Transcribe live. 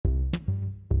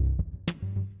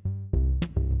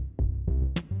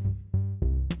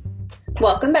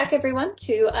Welcome back, everyone,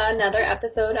 to another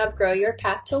episode of Grow Your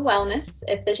Path to Wellness.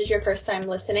 If this is your first time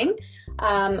listening,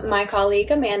 my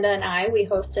colleague Amanda and I, we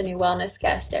host a new wellness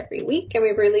guest every week, and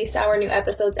we release our new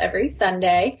episodes every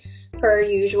Sunday. Per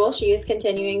usual,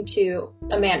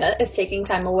 Amanda is taking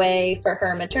time away for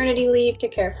her maternity leave to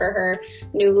care for her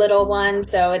new little one.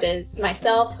 So it is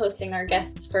myself hosting our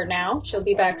guests for now. She'll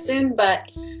be back soon, but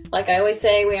like I always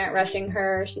say, we aren't rushing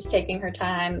her. She's taking her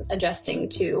time adjusting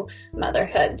to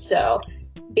motherhood. So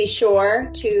be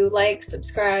sure to like,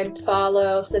 subscribe,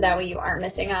 follow, so that way you aren't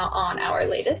missing out on our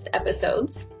latest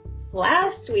episodes.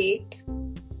 Last week,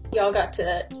 y'all got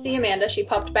to see Amanda. She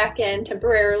popped back in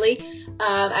temporarily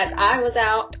as I was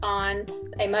out on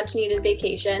a much-needed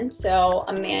vacation. So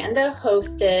Amanda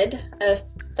hosted a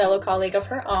fellow colleague of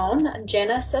her own,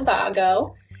 Jenna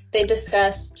Savago. They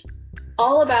discussed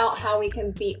all about how we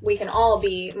can all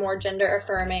be more gender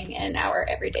affirming in our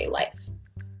everyday life.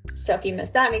 So if you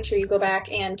missed that, make sure you go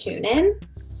back and tune in.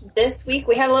 This week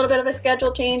we had a little bit of a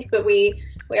schedule change, but we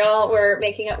all were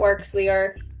making it work. So we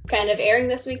are kind of airing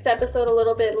this week's episode a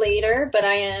little bit later, but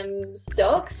I am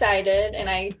so excited, and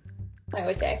I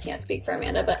always say I can't speak for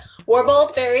Amanda, but we're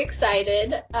both very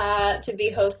excited to be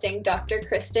hosting Dr.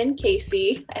 Kristen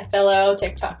Casey, a fellow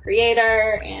TikTok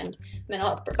creator and mental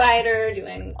health provider,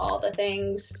 doing all the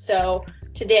things. So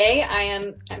today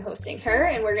I'm hosting her,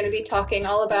 and we're going to be talking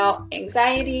all about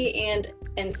anxiety and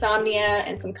insomnia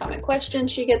and some common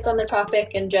questions she gets on the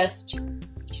topic, and she's going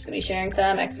to be sharing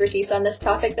some expertise on this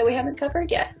topic that we haven't covered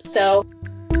yet. So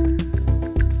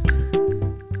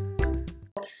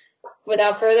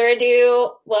without further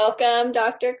ado, welcome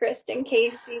Dr. Kristen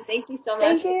Casey. Thank you so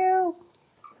much. Thank you.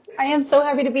 I am so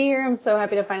happy to be here. I'm so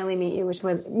happy to finally meet you.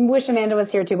 Wish Amanda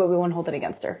was here too, but we won't hold it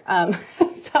against her. At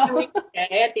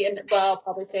the end, I'll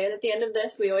probably say it at the end of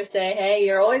this. We always say, hey,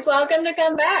 you're always welcome to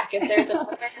come back if there's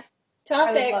a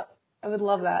topic. I would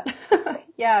love that.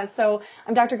 Yeah. So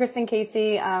I'm Dr. Kristen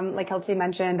Casey. Like Kelsey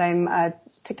mentioned, I'm a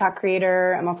TikTok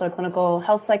creator. I'm also a clinical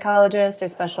health psychologist. I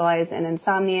specialize in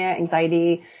insomnia,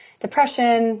 anxiety,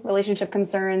 depression, relationship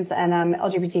concerns, and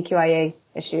LGBTQIA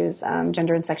issues,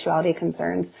 gender and sexuality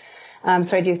concerns.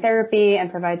 So I do therapy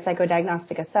and provide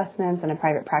psychodiagnostic assessments in a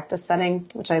private practice setting,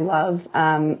 which I love.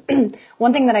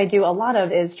 One thing that I do a lot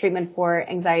of is treatment for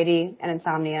anxiety and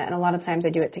insomnia, and a lot of times I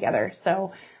do it together.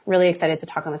 So really excited to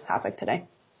talk on this topic today.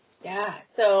 Yeah,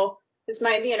 so this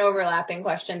might be an overlapping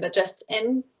question, but just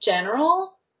in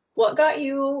general, what got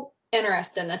you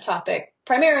interested in the topic,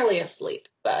 primarily of sleep?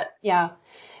 But yeah.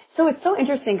 So it's so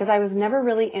interesting because I was never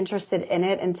really interested in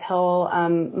it until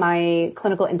my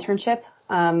clinical internship.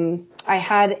 I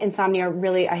had insomnia,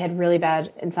 I had really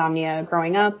bad insomnia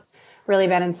growing up, really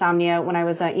bad insomnia when I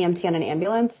was an EMT on an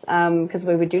ambulance because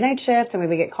we would do night shift and we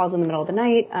would get calls in the middle of the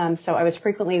night. So I was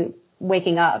frequently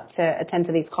waking up to attend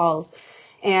to these calls.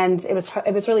 And it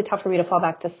was really tough for me to fall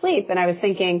back to sleep. And I was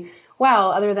thinking,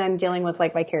 wow, other than dealing with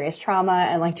like vicarious trauma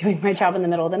and like doing my job in the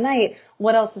middle of the night,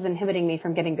 what else is inhibiting me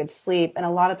from getting good sleep? And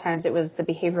a lot of times it was the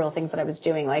behavioral things that I was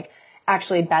doing, like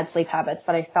actually bad sleep habits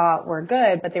that I thought were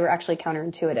good, but they were actually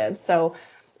counterintuitive. So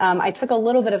I took a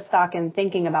little bit of stock in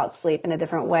thinking about sleep in a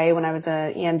different way when I was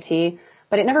an EMT,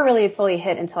 but it never really fully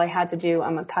hit until I had to do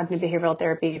a cognitive behavioral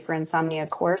therapy for insomnia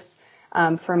course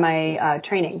for my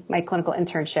training, my clinical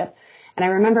internship. And I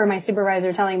remember my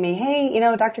supervisor telling me, hey,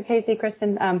 Dr. Casey,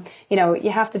 Kristen, you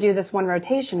have to do this one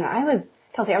rotation. And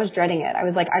Kelsey, I was dreading it. I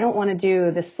was like, I don't want to do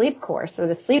the sleep course or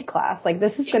the sleep class. Like,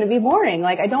 this is going to be boring.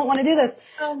 Like, I don't want to do this.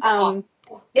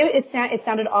 It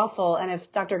sounded awful. And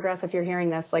if Dr. Gross, if you're hearing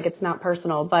this, like, it's not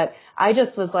personal, but I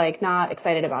just was like, not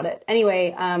excited about it.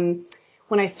 Anyway,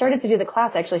 when I started to do the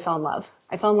class, I actually fell in love.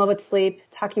 I fell in love with sleep,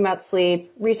 talking about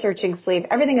sleep, researching sleep,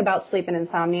 everything about sleep and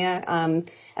insomnia.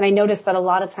 And I noticed that a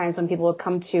lot of times when people would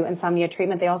come to insomnia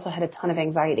treatment, they also had a ton of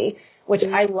anxiety, which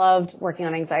I loved working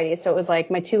on anxiety. So it was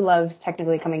like my two loves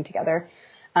technically coming together.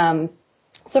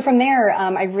 So from there,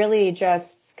 I really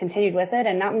just continued with it.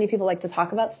 And not many people like to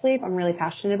talk about sleep. I'm really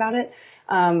passionate about it.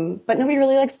 But nobody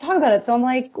really likes to talk about it. So I'm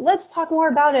like, let's talk more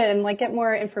about it and like get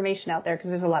more information out there because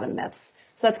there's a lot of myths.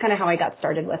 So that's kind of how I got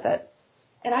started with it.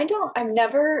 And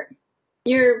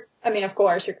of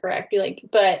course you're correct.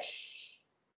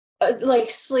 But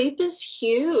sleep is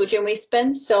huge, and we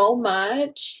spend so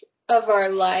much of our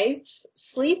life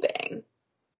sleeping,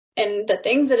 and the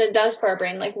things that it does for our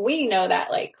brain, like we know that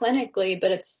like clinically,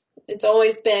 but it's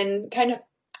always been kind of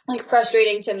like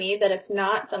frustrating to me that it's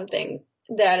not something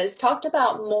that is talked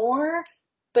about more,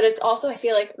 but it's also, I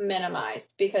feel like, minimized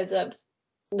because of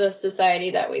the society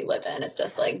that we live in. It's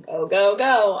just like, go, go,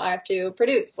 go. I have to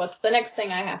produce. What's the next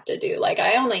thing I have to do? Like,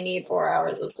 I only need 4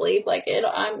 hours of sleep. Like,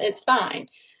 it's fine.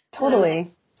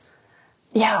 Totally.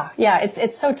 Yeah.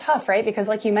 It's so tough, right? Because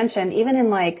like you mentioned, even in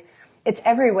like, it's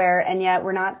everywhere, and yet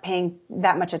we're not paying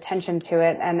that much attention to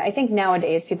it. And I think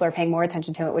nowadays people are paying more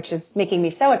attention to it, which is making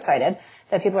me so excited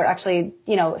that people are actually,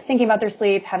 thinking about their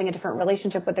sleep, having a different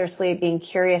relationship with their sleep, being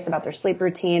curious about their sleep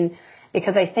routine.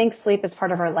 Because I think sleep is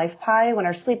part of our life pie. When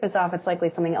our sleep is off, it's likely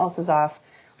something else is off,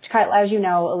 which kind of, as you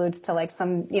know, alludes to like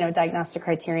some, diagnostic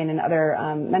criterion and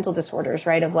other mental disorders,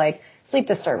 right? Of like sleep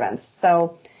disturbance.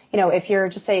 So, if you're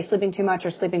just say sleeping too much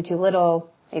or sleeping too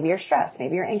little, maybe you're stressed,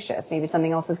 maybe you're anxious, maybe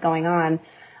something else is going on.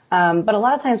 But a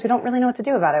lot of times we don't really know what to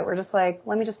do about it. We're just like,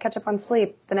 let me just catch up on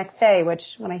sleep the next day,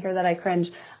 which when I hear that, I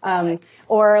cringe.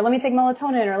 Or let me take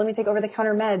melatonin, or let me take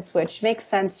over-the-counter meds, which makes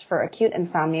sense for acute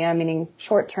insomnia, meaning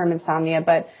short-term insomnia.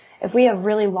 But if we have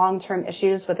really long-term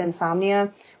issues with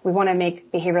insomnia, we want to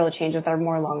make behavioral changes that are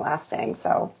more long-lasting.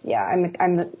 So yeah,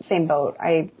 I'm the same boat.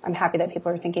 I'm happy that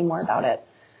people are thinking more about it.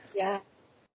 Yeah.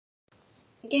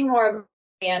 Thinking more of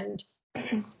the end,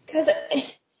 because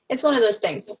it's one of those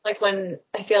things. It's like when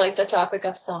I feel like the topic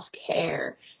of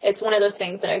self-care, it's one of those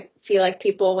things that I feel like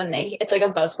people, when it's like a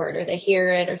buzzword or they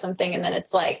hear it or something, and then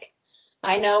it's like,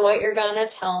 I know what you're going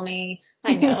to tell me.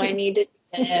 I know I need to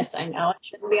do this. I know I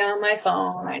shouldn't be on my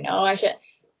phone. I know I should.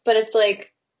 But it's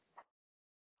like,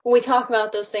 we talk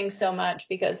about those things so much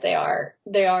because they're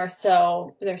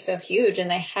so huge,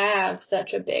 and they have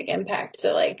such a big impact.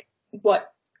 So like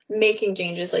making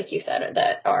changes, like you said,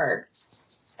 that are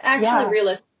actually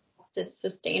realistic,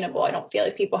 sustainable. I don't feel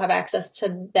like people have access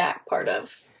to that part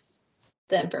of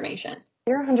the information.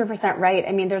 You're 100% right.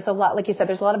 I mean, there's a lot, like you said,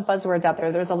 there's a lot of buzzwords out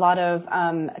there. There's a lot of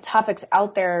topics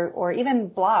out there, or even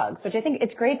blogs, which I think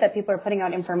it's great that people are putting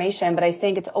out information, but I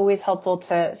think it's always helpful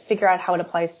to figure out how it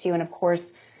applies to you. And of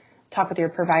course, talk with your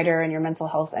provider and your mental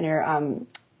health and your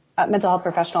mental health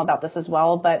professional about this as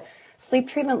well. But sleep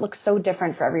treatment looks so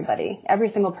different for everybody. Every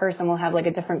single person will have like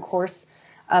a different course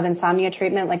of insomnia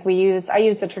treatment. Like I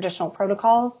use the traditional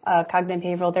protocol, cognitive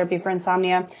behavioral therapy for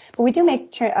insomnia, but we do make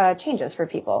changes for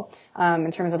people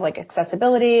in terms of like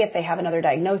accessibility. If they have another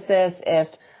diagnosis,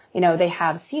 if they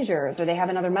have seizures or they have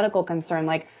another medical concern,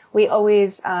 like we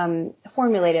always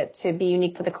formulate it to be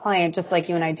unique to the client, just like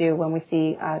you and I do when we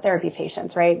see therapy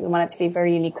patients, right? We want it to be a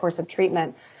very unique course of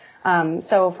treatment.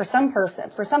 So for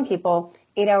some people,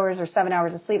 8 hours or 7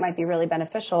 hours of sleep might be really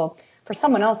beneficial. For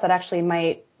someone else, that actually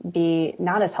might be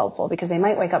not as helpful, because they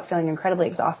might wake up feeling incredibly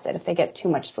exhausted if they get too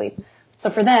much sleep.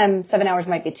 So for them, 7 hours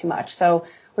might be too much. So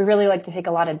we really like to take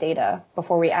a lot of data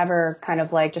before we ever kind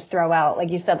of like just throw out,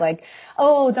 like you said, like,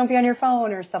 oh, don't be on your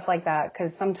phone or stuff like that,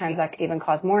 because sometimes that could even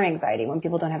cause more anxiety when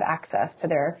people don't have access to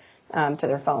their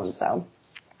phones. So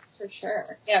for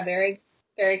sure, yeah, very,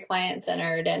 very client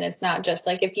centered, and it's not just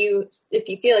like if you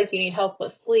feel like you need help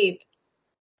with sleep,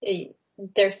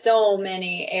 there's so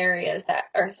many areas that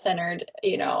are centered,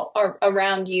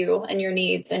 around you and your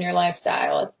needs and your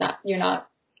lifestyle.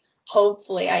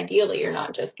 Ideally, you're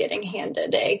not just getting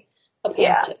handed a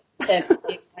pamphlet of tips.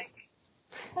 Being like,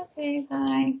 okay,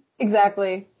 bye.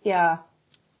 Exactly. Yeah.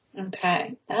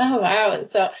 Okay. Oh, wow.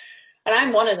 So, and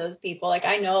I'm one of those people, like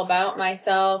I know about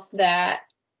myself that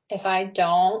if I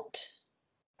don't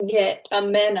get a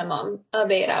minimum of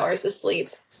 8 hours of sleep,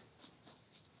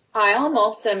 I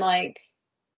almost am like,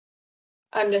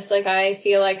 I'm just like, I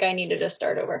feel like I need to just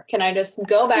start over. Can I just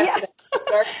go back to the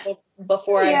start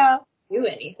before I do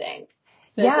anything?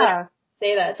 Yeah.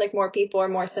 Say that it's like more people are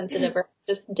more sensitive or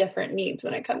just different needs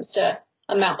when it comes to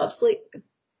amount of sleep.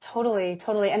 Totally.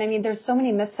 And I mean, there's so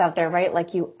many myths out there, right?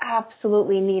 Like you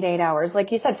absolutely need 8 hours.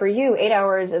 Like you said, for you, 8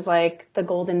 hours is like the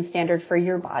golden standard for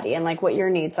your body and like what your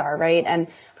needs are, right? And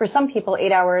for some people,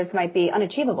 8 hours might be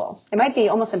unachievable. It might be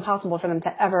almost impossible for them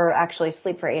to ever actually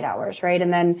sleep for 8 hours, right?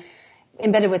 And then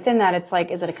embedded within that, it's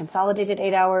like, is it a consolidated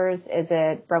 8 hours? Is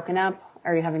it broken up?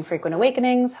 Are you having frequent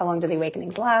awakenings? How long do the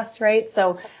awakenings last, right?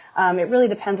 So it really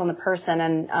depends on the person.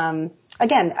 And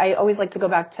again, I always like to go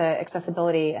back to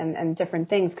accessibility and different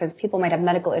things, because people might have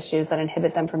medical issues that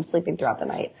inhibit them from sleeping throughout the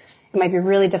night. It might be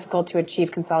really difficult to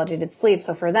achieve consolidated sleep.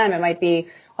 So for them, it might be,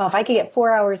 well, if I could get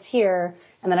 4 hours here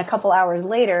and then a couple hours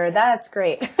later, that's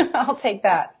great. I'll take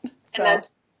that. So. And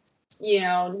that's,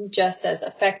 just as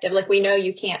effective. Like we know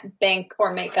you can't bank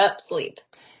or make up sleep,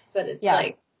 but it's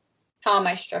like, how am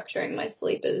I structuring my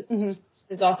sleep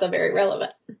is also very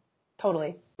relevant.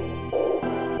 Totally.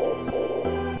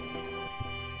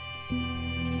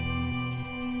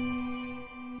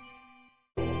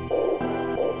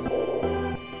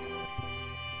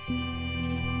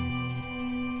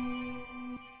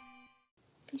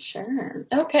 Sure.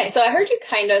 Okay. So I heard you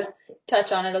kind of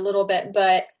touch on it a little bit,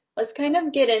 but let's kind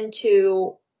of get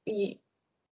into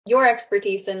your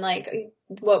expertise and like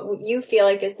what you feel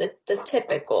like is the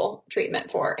typical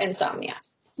treatment for insomnia.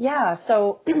 Yeah.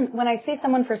 So when I see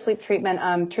someone for sleep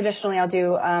treatment, traditionally I'll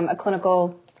do a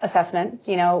clinical assessment.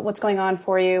 What's going on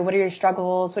for you? What are your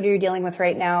struggles? What are you dealing with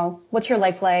right now? What's your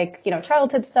life like?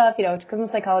 Childhood stuff, because I'm a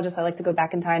psychologist, I like to go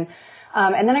back in time.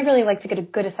 And then I really like to get a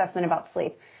good assessment about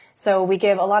sleep. So we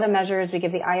give a lot of measures. We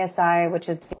give the ISI, which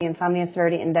is the Insomnia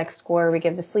Severity Index score. We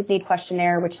give the sleep need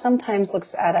questionnaire, which sometimes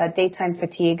looks at daytime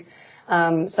fatigue,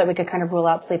 so that we could kind of rule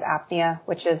out sleep apnea,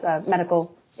 which is a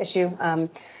medical issue.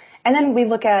 And then we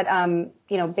look at,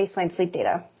 baseline sleep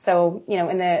data. So,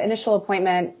 in the initial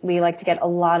appointment, we like to get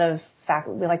we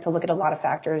like to look at a lot of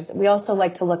factors. We also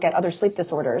like to look at other sleep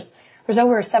disorders. There's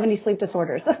over 70 sleep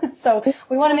disorders. So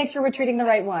we want to make sure we're treating the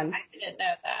right one. I didn't know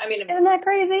that. I mean, isn't that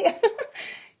crazy?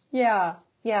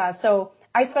 Yeah. So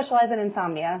I specialize in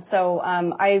insomnia. So,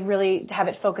 I really have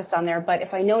it focused on there. But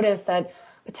if I notice that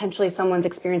potentially someone's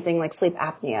experiencing like sleep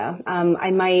apnea, I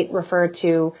might refer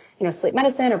to, sleep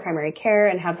medicine or primary care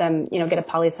and have them, get a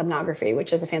polysomnography,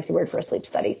 which is a fancy word for a sleep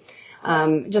study,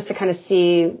 just to kind of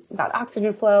see about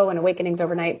oxygen flow and awakenings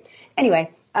overnight.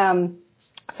 Anyway,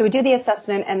 so we do the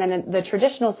assessment, and then the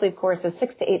traditional sleep course is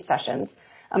 6 to 8 sessions.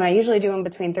 I usually do them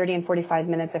between 30 and 45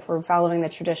 minutes if we're following the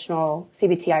traditional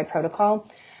CBTI protocol.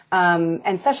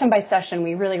 And session by session,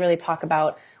 we really, really talk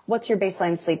about what's your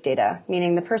baseline sleep data,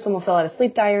 meaning the person will fill out a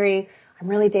sleep diary. I'm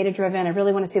really data driven. I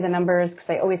really want to see the numbers because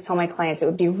I always tell my clients it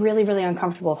would be really, really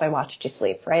uncomfortable if I watched you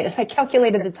sleep, right? And I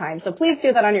calculated the time. So please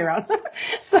do that on your own.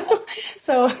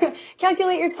 So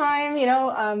calculate your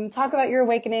time, talk about your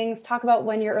awakenings, talk about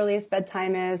when your earliest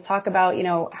bedtime is, talk about,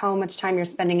 how much time you're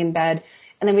spending in bed.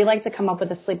 And then we like to come up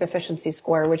with a sleep efficiency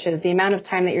score, which is the amount of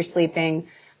time that you're sleeping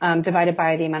divided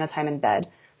by the amount of time in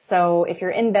bed. So if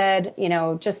you're in bed,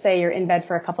 just say you're in bed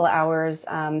for a couple of hours,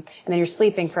 and then you're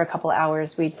sleeping for a couple of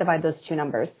hours, we divide those two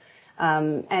numbers.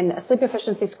 And a sleep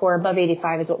efficiency score above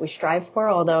 85 is what we strive for,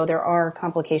 although there are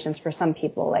complications for some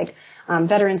people, like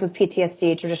veterans with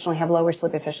PTSD traditionally have lower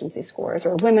sleep efficiency scores,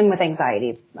 or women with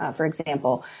anxiety, for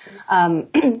example.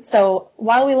 So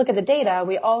while we look at the data,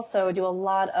 we also do a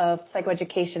lot of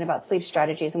psychoeducation about sleep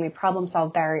strategies, and we problem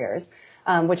solve barriers.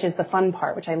 Which is the fun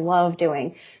part, which I love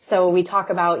doing. So we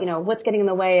talk about, what's getting in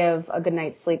the way of a good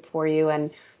night's sleep for you.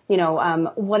 And,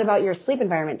 what about your sleep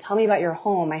environment? Tell me about your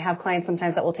home. I have clients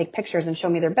sometimes that will take pictures and show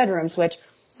me their bedrooms, which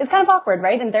is kind of awkward,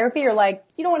 right? In therapy, you're like,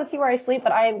 you don't want to see where I sleep,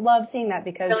 but I love seeing that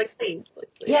because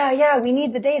we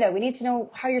need the data. We need to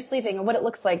know how you're sleeping and what it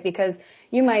looks like, because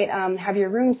you might have your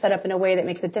room set up in a way that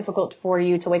makes it difficult for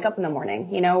you to wake up in the morning,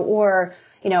 or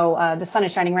the sun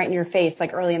is shining right in your face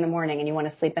like early in the morning and you want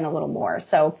to sleep in a little more.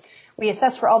 So we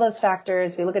assess for all those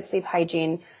factors. We look at sleep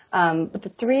hygiene. But the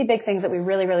three big things that we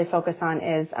really, really focus on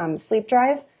is sleep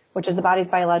drive, which is the body's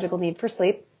biological need for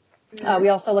sleep. We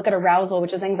also look at arousal,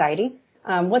 which is anxiety.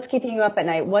 What's keeping you up at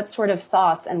night? What sort of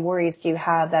thoughts and worries do you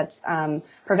have that's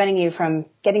preventing you from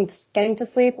getting to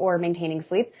sleep or maintaining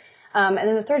sleep? And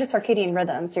then the third is circadian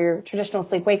rhythm. So your traditional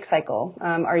sleep-wake cycle.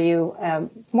 Are you a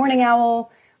morning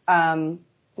owl?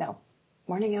 No.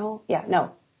 Morning owl? Yeah,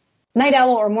 no. Night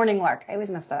owl or morning lark. I always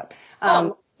mess that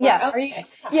up. Yeah. Okay.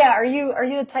 Are you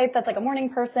the type that's like a morning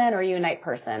person, or are you a night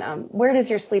person? Where does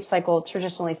your sleep cycle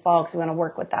traditionally fall? Because we want to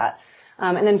work with that.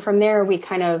 And then from there, we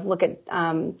kind of look at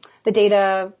the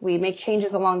data. We make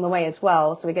changes along the way as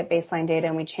well. So we get baseline data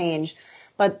and we change.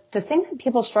 But the thing that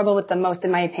people struggle with the most,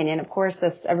 in my opinion, of course,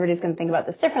 everybody's going to think about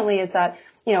this differently, is that,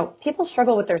 people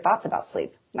struggle with their thoughts about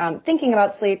sleep. Thinking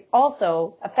about sleep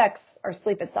also affects our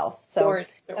sleep itself. So Sure.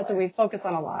 That's what we focus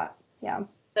on a lot. Yeah.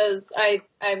 Those I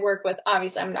work with,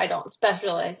 obviously I don't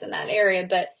specialize in that area,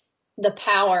 but the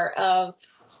power of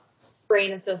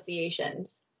brain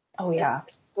associations. Oh yeah.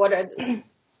 What are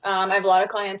I have a lot of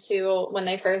clients who, when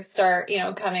they first start,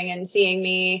 coming and seeing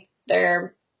me,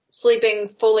 they're sleeping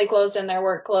fully clothed in their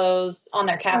work clothes on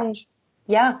their couch.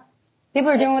 Yeah.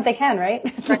 People are doing what they can, right?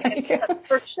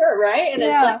 For sure, right? And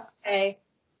yeah. It's like, okay.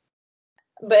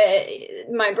 But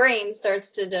my brain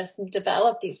starts to just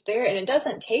develop and it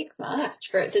doesn't take much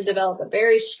for it to develop a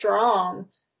very strong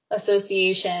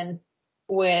association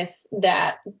with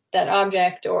that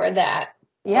object or that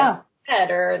bed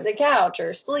or the couch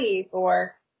or sleep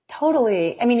or.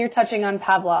 Totally. I mean, you're touching on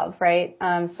Pavlov, right?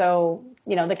 So,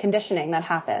 the conditioning that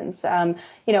happens.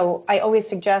 I always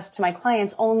suggest to my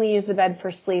clients only use the bed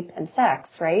for sleep and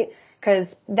sex, right?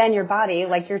 Because then your body,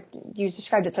 like you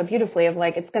described it so beautifully, of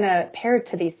like, it's going to pair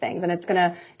to these things and it's going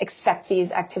to expect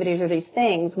these activities or these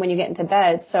things when you get into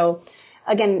bed. So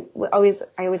again, I always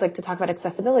like to talk about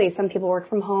accessibility. Some people work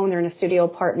from home, they're in a studio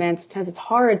apartment. Sometimes it's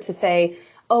hard to say,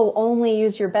 oh, only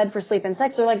use your bed for sleep and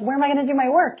sex. They're like, where am I going to do my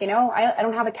work? I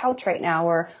don't have a couch right now,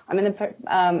 or I'm in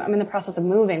the process of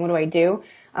moving. What do I do?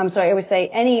 So I always say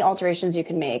any alterations you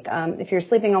can make. If you're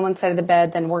sleeping on one side of the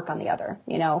bed, then work on the other.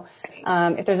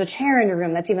 If there's a chair in your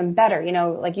room, that's even better.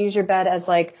 Like use your bed as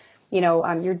like,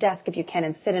 your desk if you can,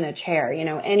 and sit in a chair.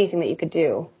 Anything that you could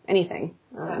do, anything.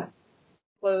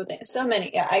 Clothing, so many.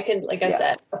 Yeah, I could, like I Yeah.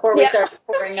 said before we started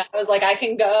recording, I was like, I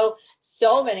can go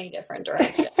so many different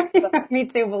directions. Me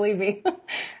too, believe me.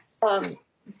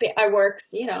 I work,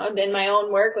 in my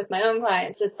own work with my own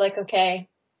clients. It's like, okay.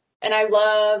 And I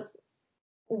love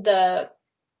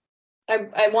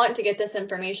I want to get this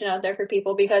information out there for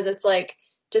people, because it's like,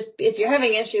 just if you're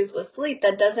having issues with sleep,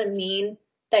 that doesn't mean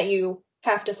that you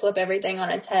have to flip everything on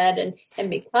its head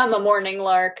and become a morning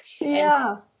lark.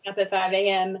 Yeah. And up at 5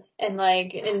 a.m.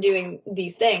 and doing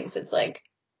these things. It's like,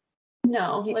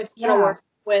 no, like we're gonna work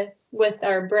with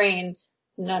our brain,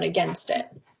 not against it.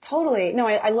 Totally. No,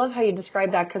 I love how you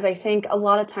describe that, because I think a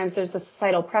lot of times there's the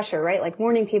societal pressure, right? Like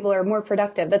morning people are more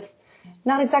productive. That's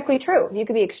not exactly true. You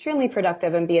could be extremely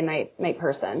productive and be a night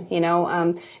person.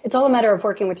 It's all a matter of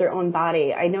working with your own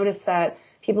body. I noticed that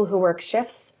people who work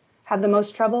shifts have the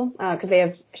most trouble because they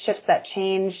have shifts that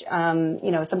change.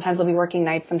 Sometimes they'll be working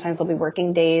nights, sometimes they'll be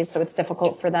working days, so it's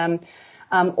difficult for them.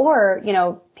 Or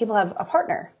people have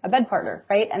a bed partner,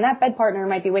 right? And that bed partner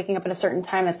might be waking up at a certain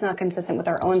time that's not consistent with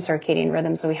our own circadian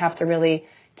rhythm. So we have to really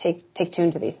take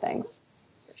tune to these things.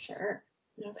 For sure.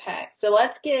 Okay. So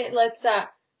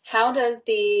how does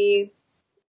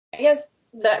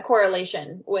that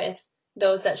correlation with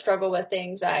those that struggle with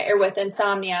anxiety or with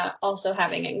insomnia also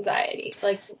having anxiety?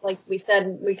 Like we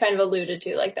said, we kind of alluded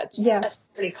to, like that's a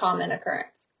pretty common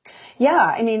occurrence. Yeah,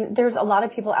 I mean, there's a lot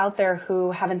of people out there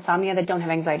who have insomnia that don't have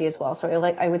anxiety as well. So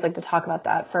I always like to talk about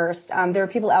that first. There are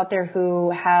people out there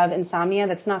who have insomnia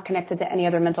that's not connected to any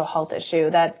other mental health issue,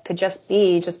 that could just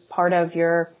be part of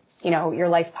your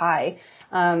life pie.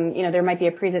 There might be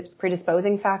a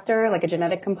predisposing factor, like a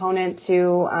genetic component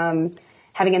to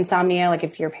having insomnia, like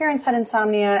if your parents had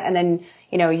insomnia, and then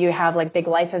you have like big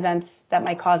life events that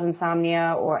might cause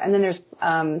insomnia, and then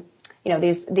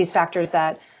there's these factors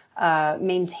that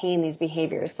maintain these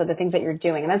behaviors. So the things that you're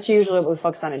doing, and that's usually what we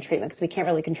focus on in treatment, because we can't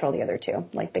really control the other two,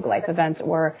 like big life events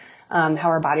or how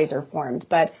our bodies are formed.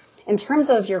 But in terms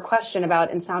of your question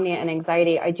about insomnia and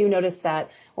anxiety, I do notice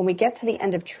that when we get to the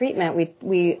end of treatment,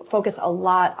 we focus a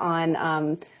lot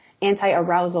on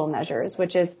anti-arousal measures,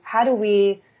 which is how do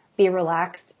we be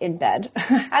relaxed in bed?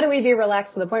 How do we be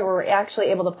relaxed to the point where we're actually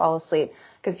able to fall asleep?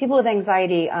 Because people with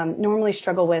anxiety normally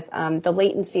struggle with the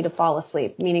latency to fall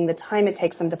asleep, meaning the time it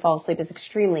takes them to fall asleep is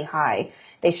extremely high.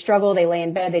 They struggle, they lay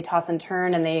in bed, they toss and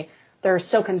turn, and they're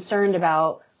so concerned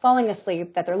about falling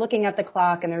asleep that they're looking at the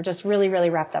clock, and they're just really, really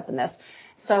wrapped up in this.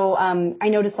 So I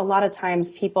notice a lot of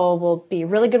times people will be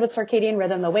really good with circadian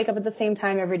rhythm. They'll wake up at the same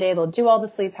time every day. They'll do all the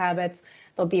sleep habits.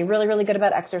 They'll be really, really good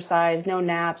about exercise, no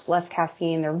naps, less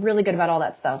caffeine. They're really good about all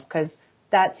that stuff because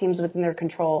that seems within their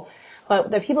control. But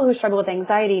the people who struggle with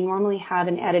anxiety normally have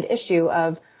an added issue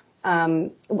of,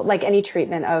 like any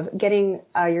treatment, of getting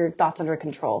your thoughts under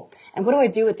control. And what do I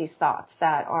do with these thoughts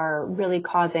that are really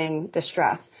causing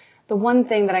distress? The one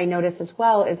thing that I notice as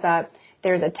well is that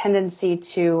there's a tendency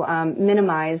to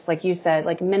minimize, like you said,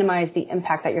 minimize the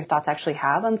impact that your thoughts actually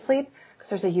have on sleep, because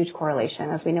there's a huge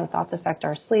correlation. As we know, thoughts affect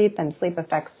our sleep, and sleep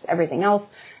affects everything else.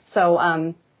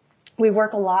 So we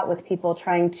work a lot with people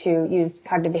trying to use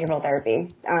cognitive behavioral therapy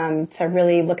to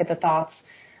really look at the thoughts,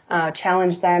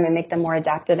 challenge them, and make them more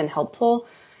adaptive and helpful.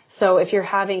 So if you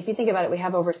think about it, we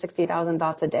have over 60,000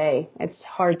 thoughts a day. It's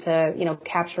hard to,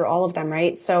 capture all of them,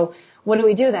 right? So what do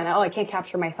we do then? Oh, I can't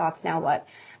capture my thoughts. Now what?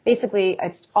 Basically,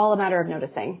 it's all a matter of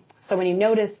noticing. So when you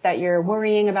notice that you're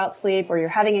worrying about sleep or you're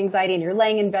having anxiety and you're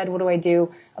laying in bed, what do I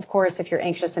do? Of course, if you're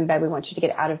anxious in bed, we want you to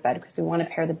get out of bed because we want to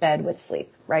pair the bed with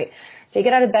sleep, right? So you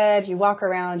get out of bed, you walk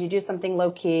around, you do something low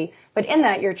key, but in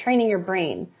that you're training your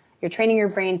brain. You're training your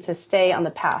brain to stay on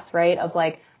the path, right? Of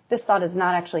like, this thought is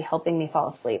not actually helping me fall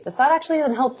asleep. This thought actually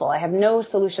isn't helpful. I have no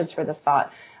solutions for this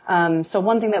thought. So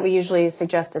one thing that we usually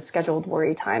suggest is scheduled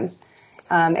worry time.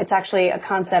 It's actually a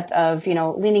concept of,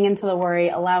 leaning into the worry,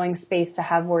 allowing space to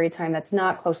have worry time that's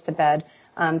not close to bed.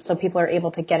 So people are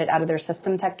able to get it out of their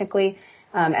system technically.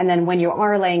 And then when you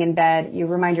are laying in bed, you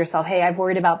remind yourself, hey, I've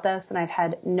worried about this and I've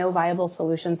had no viable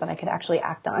solutions that I could actually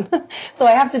act on. So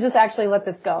I have to just actually let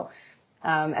this go.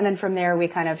 And then from there, we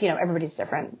kind of, everybody's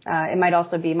different. It might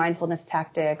also be mindfulness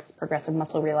tactics, progressive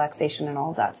muscle relaxation, and all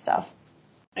of that stuff.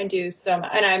 I do so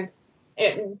much, and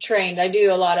I'm trained. I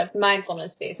do a lot of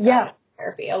mindfulness-based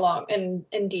therapy along in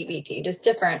DBT, just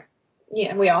different.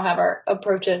 We all have our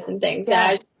approaches and things.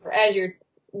 Yeah. And as you're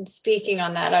speaking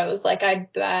on that, I was like,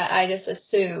 I just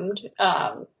assumed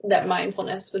that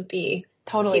mindfulness would be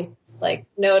Totally. like,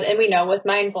 no, and we know with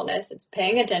mindfulness, it's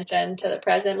paying attention to the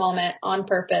present moment on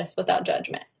purpose without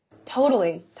judgment.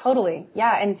 Totally.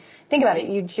 Yeah. And think about it.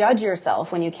 You judge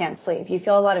yourself when you can't sleep. You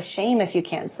feel a lot of shame if you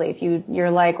can't sleep.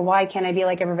 You're like, why can't I be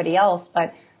like everybody else?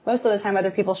 But most of the time,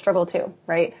 other people struggle too,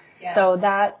 right? Yeah. So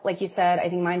that, like you said, I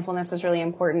think mindfulness is really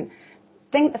important.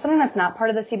 Something that's not part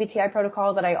of the CBTI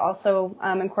protocol that I also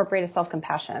incorporate is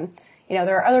self-compassion.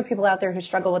 There are other people out there who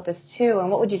struggle with this too. And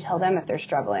what would you tell them if they're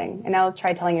struggling? And now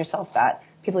try telling yourself that.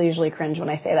 People usually cringe when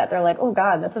I say that. They're like, oh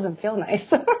God, that doesn't feel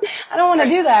nice. I don't want to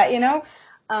do that,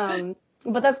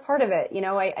 but that's part of it.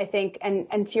 I think,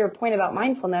 and to your point about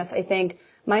mindfulness, I think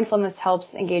mindfulness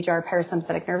helps engage our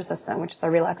parasympathetic nervous system, which is our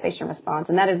relaxation response.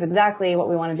 And that is exactly what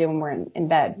we want to do when we're in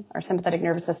bed. Our sympathetic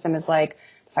nervous system is like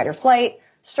fight or flight,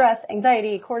 stress,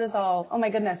 anxiety, cortisol. Oh my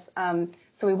goodness.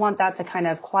 So we want that to kind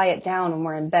of quiet down when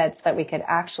we're in bed so that we could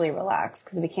actually relax,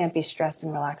 because we can't be stressed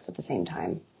and relaxed at the same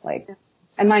time.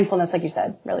 And mindfulness, like you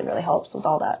said, really, really helps with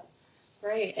all that.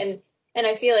 Right. And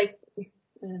I feel like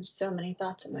there's so many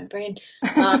thoughts in my brain.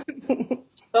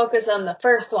 Focus on the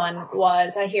first one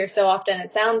was, I hear so often,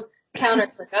 it sounds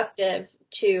counterproductive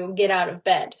to get out of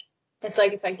bed. It's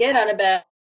like, if I get out of bed,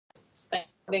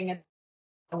 it's going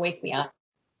to wake me up.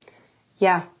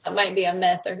 Yeah. That might be a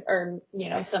myth or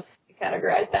some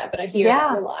categorize that, but I hear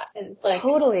that a lot. And it's like,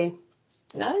 totally.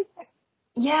 No.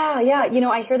 Yeah.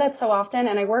 I hear that so often,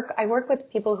 and I work with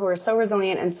people who are so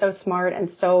resilient and so smart and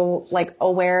so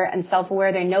aware and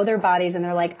self-aware. They know their bodies, and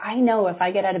they're like, I know if I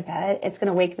get out of bed, it's going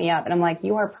to wake me up. And I'm like,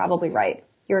 you are probably right.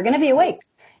 You're going to be awake.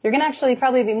 You're going to actually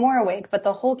probably be more awake. But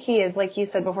the whole key is, like you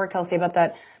said before, Kelsey, about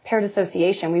that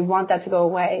paradissociation. We want that to go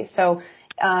away. So,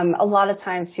 a lot of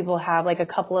times people have a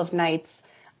couple of nights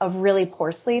of really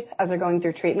poor sleep as they're going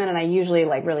through treatment. And I usually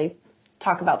really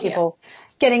talk about people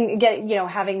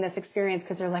having this experience,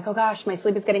 because they're like, oh gosh, my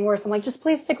sleep is getting worse. I'm like, just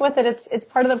please stick with it. It's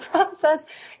part of the process.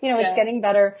 It's getting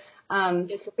better.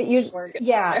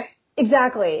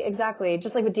 Exactly.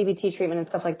 Just like with DBT treatment and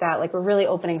stuff like that, we're really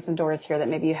opening some doors here that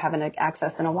maybe you haven't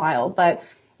accessed in a while. But,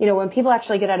 when people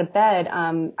actually get out of bed,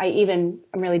 I'm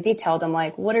really detailed. I'm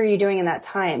like, what are you doing in that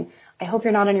time? I hope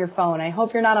you're not on your phone. I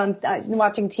hope you're not on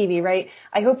watching TV, right?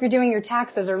 I hope you're doing your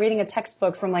taxes or reading a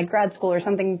textbook from grad school or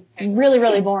something really,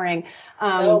 really boring.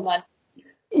 So much.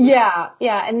 Yeah.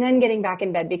 And then getting back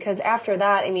in bed, because after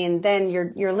that, then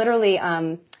you're literally,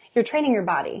 you're training your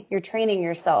body, you're training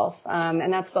yourself.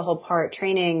 And that's the whole part.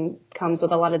 Training comes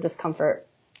with a lot of discomfort,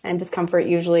 and discomfort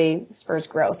usually spurs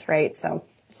growth, right? So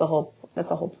that's the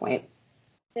whole point.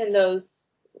 And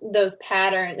those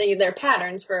patterns, they're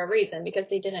patterns for a reason, because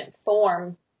they didn't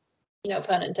form, no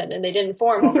pun intended, they didn't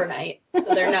form overnight. So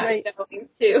they're not right. going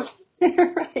to.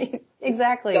 Right.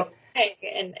 Exactly.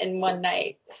 In one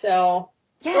night. So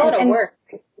a lot of work.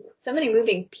 So many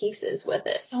moving pieces with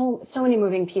it. So many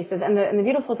moving pieces. And the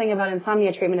beautiful thing about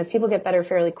insomnia treatment is people get better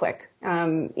fairly quick.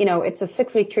 It's a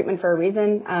 6-week treatment for a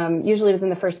reason. Usually within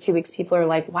the first 2 weeks, people are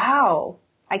like, wow,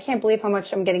 I can't believe how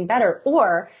much I'm getting better.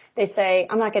 Or they say,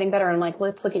 I'm not getting better. And I'm like,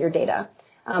 let's look at your data.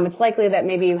 It's likely that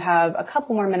maybe you have a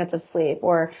couple more minutes of sleep,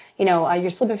 or, your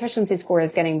sleep efficiency score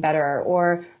is getting better,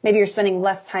 or maybe you're spending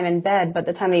less time in bed, but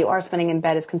the time that you are spending in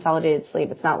bed is consolidated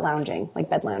sleep. It's not lounging, like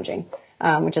bed lounging,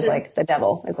 which is like the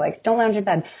devil is like, don't lounge in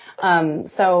bed.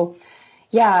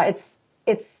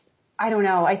 It's, I don't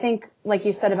know. I think, like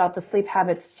you said about the sleep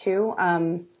habits too,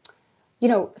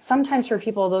 sometimes for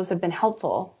people, those have been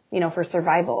helpful, for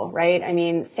survival,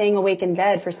 right? Staying awake in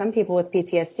bed for some people with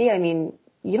PTSD,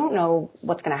 you don't know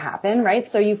what's going to happen, right?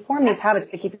 So you form these habits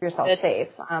to keep yourself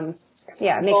safe.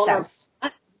 It makes sense.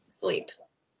 Sleep.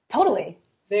 Totally.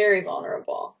 Very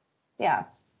vulnerable. Yeah.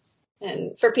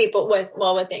 And for people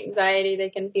with anxiety, they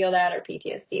can feel that, or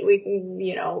PTSD. We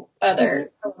can,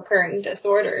 other occurring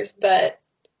disorders, but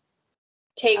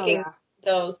taking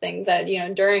those things that,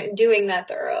 during doing that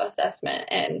thorough assessment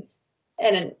and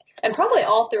probably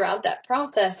all throughout that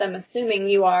process, I'm assuming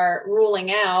you are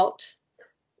ruling out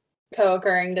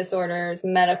co-occurring disorders,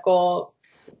 medical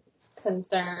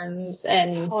concerns,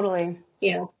 and totally,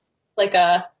 an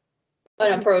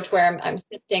approach where I'm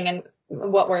sifting, and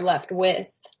what we're left with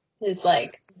is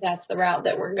that's the route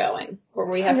that we're going, where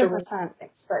we have 100%. to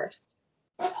first.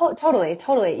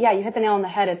 Totally. Yeah, you hit the nail on the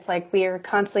head. It's like we are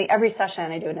constantly, every session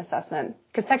I do an assessment,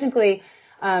 because technically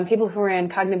people who are in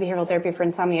cognitive behavioral therapy for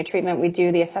insomnia treatment, we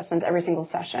do the assessments every single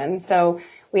session. So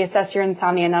we assess your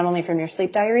insomnia not only from your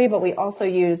sleep diary, but we also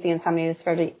use the insomnia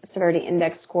severity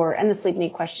index score and the sleep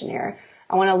need questionnaire.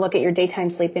 I want to look at your daytime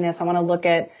sleepiness. I want to look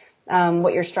at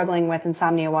what you're struggling with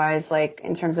insomnia wise,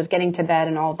 in terms of getting to bed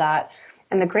and all of that.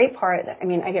 And the great part, I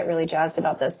mean, I get really jazzed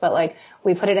about this, but like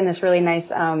we put it in this really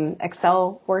nice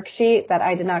Excel worksheet that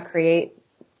I did not create.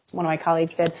 One of my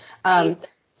colleagues did.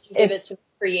 Give it to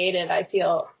creative, I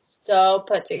feel so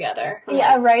put together.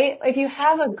 Yeah, right. If you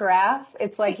have a graph,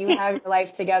 it's like you have your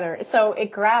life together. So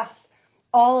it graphs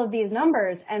all of these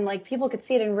numbers and like people could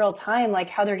see it in real time, like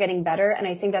how they're getting better. And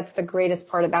I think that's the greatest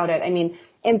part about it. I mean,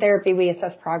 in therapy, we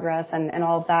assess progress and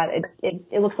all of that.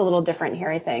 It looks a little different here,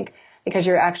 I think, because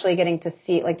you're actually getting to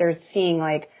see, like they're seeing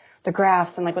like the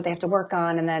graphs and like what they have to work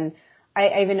on. And then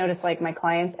I even notice like my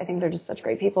clients, I think they're just such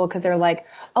great people because they're like,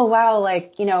 oh wow,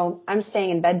 like, you know, I'm staying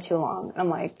in bed too long. And I'm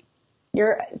like,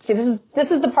 this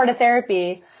is the part of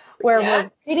therapy where we're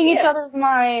reading each other's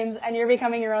minds and you're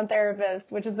becoming your own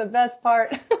therapist, which is the best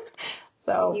part.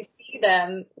 So you see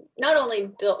them not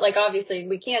only built, like obviously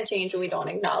we can't change what we don't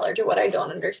acknowledge or what I don't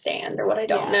understand or what I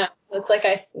don't know. It's like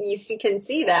can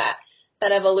see that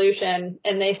evolution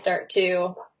and they start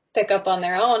to pick up on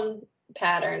their own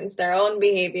patterns, their own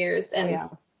behaviors and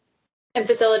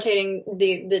facilitating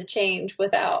the change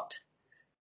without,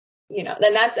 you know,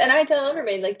 and I tell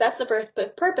everybody, like, that's the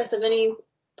purpose of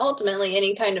ultimately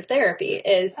any kind of therapy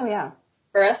is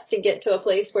for us to get to a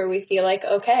place where we feel like,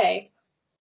 okay,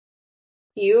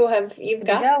 you're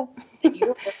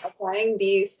applying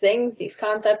these things, these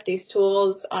concepts, these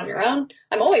tools on your own.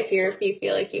 I'm always here if you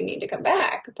feel like you need to come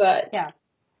back, but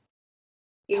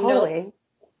you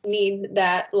need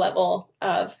that level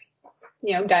of,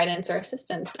 you know, guidance or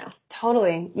assistance now.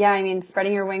 Totally. Yeah. I mean,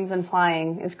 spreading your wings and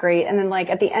flying is great. And then like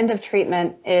at the end of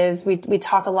treatment is we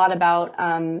talk a lot about,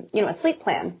 you know, a sleep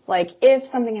plan. Like if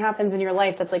something happens in your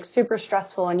life that's like super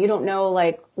stressful and you don't know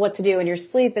like what to do and your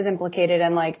sleep is implicated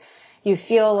and like you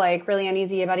feel like really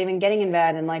uneasy about even getting in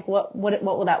bed and like what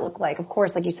will that look like? Of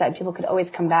course, like you said, people could always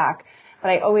come back,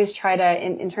 but I always try to,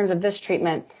 in terms of this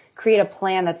treatment, create a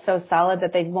plan that's so solid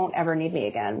that they won't ever need me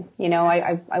again. You know,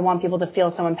 I want people to feel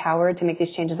so empowered to make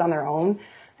these changes on their own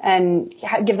and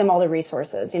give them all the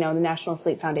resources. You know, the National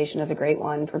Sleep Foundation is a great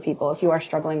one for people. If you are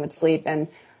struggling with sleep and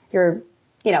you're,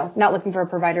 you know, not looking for a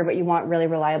provider, but you want really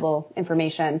reliable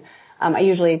information, I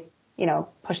usually, you know,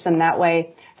 push them that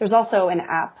way. There's also an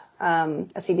app, a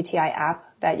CBTI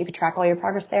app that you could track all your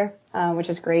progress there, which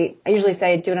is great. I usually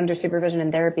say do it under supervision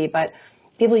and therapy, but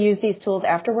people use these tools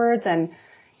afterwards and,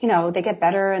 you know, they get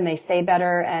better and they stay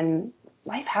better and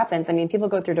life happens. I mean, people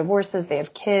go through divorces, they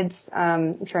have kids.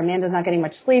 I'm sure Amanda's not getting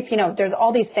much sleep. You know, there's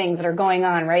all these things that are going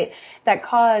on, right, that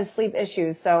cause sleep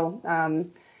issues. So,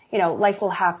 you know, life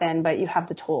will happen, but you have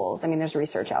the tools. I mean, there's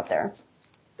research out there.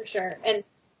 For sure. And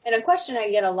a question I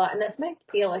get a lot, and this might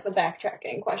feel like a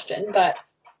backtracking question, but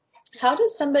how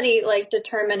does somebody like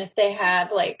determine if they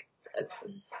have like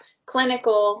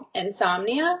clinical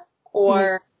insomnia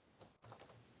or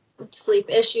sleep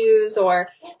issues, or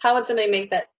how would somebody make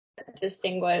that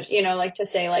distinguish, you know, like to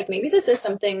say like maybe this is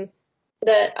something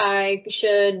that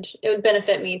it would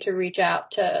benefit me to reach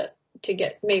out to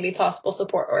get maybe possible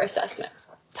support or assessment?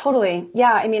 Totally.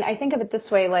 Yeah. I mean, I think of it this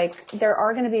way, like there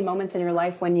are going to be moments in your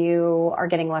life when you are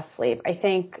getting less sleep. I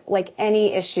think like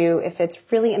any issue, if it's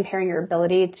really impairing your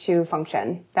ability to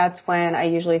function, that's when I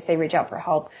usually say reach out for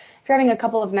help. If you're having a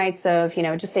couple of nights of, you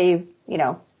know, just say,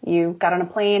 you got on a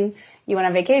plane, you went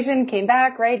on vacation, came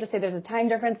back, right? Just say there's a time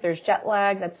difference, there's jet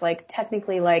lag. That's like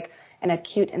technically like an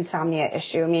acute insomnia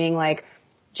issue, meaning like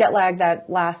jet lag that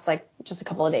lasts like just a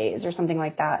couple of days or something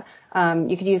like that.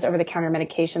 You could use over-the-counter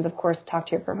medications, of course, talk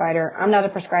to your provider. I'm not a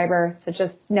prescriber, so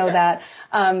just know that.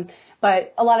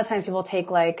 But a lot of times people take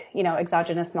like,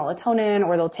 exogenous melatonin,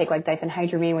 or they'll take like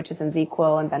diphenhydramine, which is in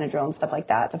ZQuil and Benadryl and stuff like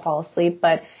that to fall asleep.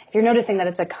 But if you're noticing that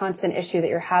it's a constant issue that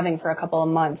you're having for a couple of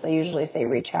months, I usually say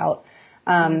reach out.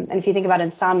 And if you think about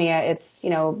insomnia, it's,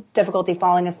 difficulty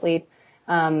falling asleep,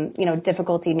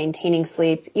 difficulty maintaining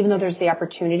sleep, even though there's the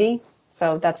opportunity.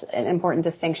 So that's an important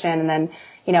distinction. And then,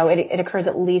 it occurs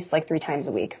at least like 3 times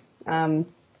a week.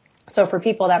 So for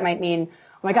people that might mean,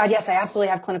 oh my God, yes, I absolutely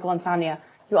have clinical insomnia.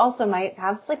 You also might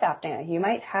have sleep apnea. You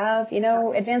might have,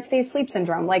 advanced phase sleep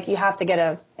syndrome. Like you have to get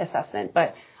a assessment.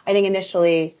 But I think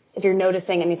initially, if you're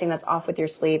noticing anything that's off with your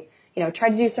sleep, try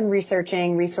to do some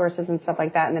researching, resources and stuff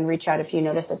like that, and then reach out if you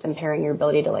notice it's impairing your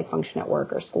ability to like function at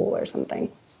work or school or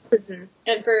something. Mm-hmm.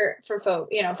 And for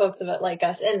folks of it like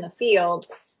us in the field,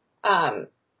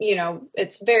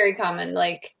 it's very common,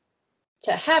 like,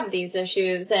 to have these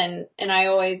issues. And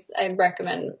I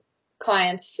recommend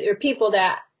clients or people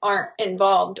that aren't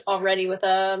involved already with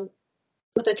a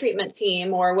treatment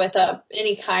team or with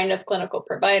any kind of clinical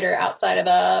provider outside of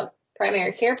a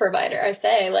primary care provider. I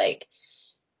say, like,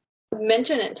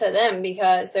 mention it to them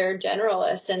because they're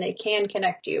generalists and they can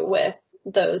connect you with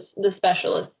the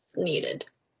specialists needed.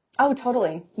 Oh,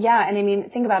 totally. Yeah. And I mean,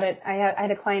 think about it. I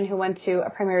had a client who went to a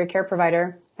primary care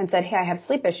provider and said, hey, I have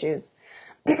sleep issues.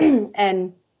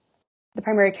 And the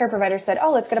primary care provider said,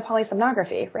 oh, let's get a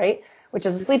polysomnography, right? Which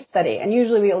is a sleep study. And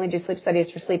usually we only do sleep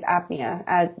studies for sleep apnea.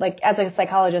 As a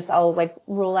psychologist, I'll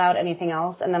rule out anything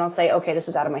else. And then I'll say, okay, this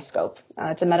is out of my scope.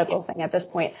 It's a medical thing at this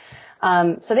point.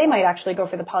 So they might actually go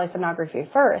for the polysomnography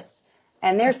first,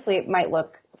 and their sleep might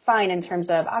look fine in terms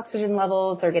of oxygen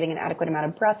levels. They're getting an adequate amount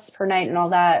of breaths per night and all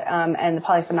that. And the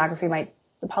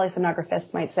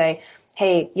polysomnographist might say,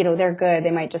 hey, they're good.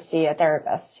 They might just see a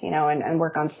therapist, and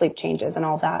work on sleep changes and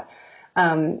all that.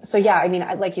 So yeah, I mean,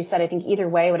 like you said, I think either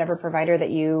way, whatever provider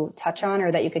that you touch on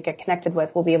or that you could get connected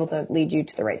with will be able to lead you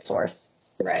to the right source.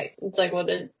 Right. It's like, well,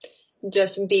 to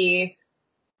just be,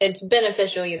 it's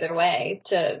beneficial either way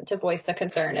to voice the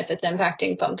concern if it's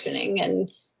impacting functioning, and,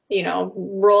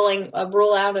 rolling a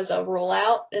rule out as a rule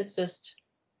out. It's just,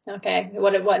 okay,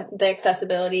 what the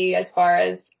accessibility as far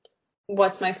as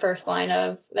what's my first line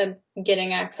of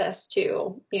getting access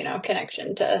to,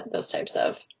 connection to those types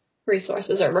of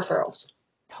resources or referrals.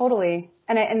 Totally.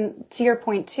 And to your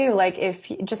point too,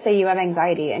 if just say you have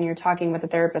anxiety and you're talking with a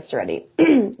therapist already,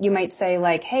 you might say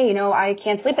hey, I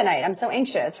can't sleep at night. I'm so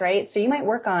anxious, right? So you might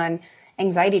work on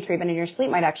anxiety treatment and your sleep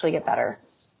might actually get better.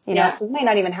 So you might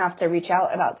not even have to reach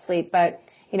out about sleep, but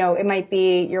it might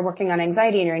be you're working on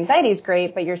anxiety and your anxiety is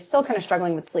great, but you're still kind of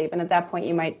struggling with sleep. And at that point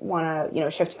you might want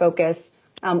to, shift focus,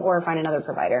 or find another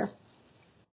provider.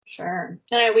 Sure.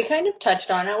 And we kind of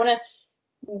touched on, I want to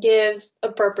give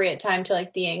appropriate time to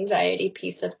the anxiety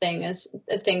piece of things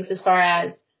as far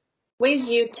as ways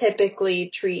you typically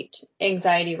treat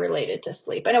anxiety related to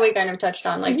sleep. I know we kind of touched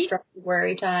on stress,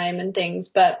 worry time and things,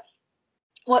 but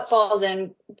what falls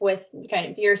in with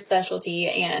kind of your specialty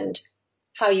and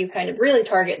how you kind of really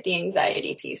target the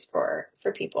anxiety piece for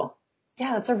people?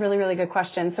 Yeah, that's a really, really good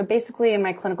question. So basically in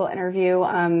my clinical interview,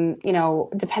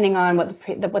 depending on what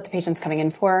the patient's coming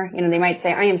in for, they might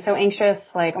say, I am so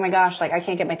anxious, oh my gosh, I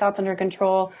can't get my thoughts under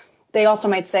control. They also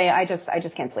might say, I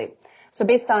just can't sleep. So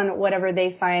based on whatever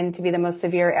they find to be the most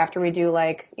severe, after we do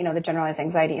the generalized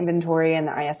anxiety inventory and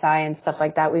the ISI and stuff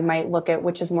like that, we might look at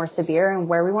which is more severe and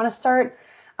where we want to start.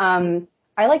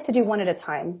 I like to do one at a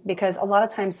time because a lot of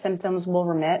times symptoms will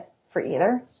remit for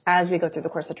either as we go through the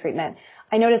course of treatment.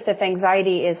 I noticed if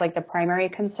anxiety is the primary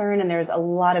concern and there's a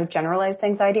lot of generalized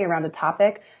anxiety around a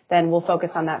topic, then we'll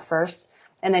focus on that first.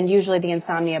 And then usually the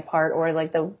insomnia part, or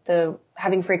the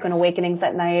having frequent awakenings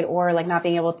at night, or not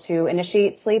being able to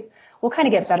initiate sleep, will kind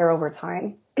of get better over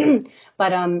time.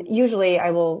 But usually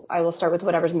I will start with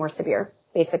whatever's more severe,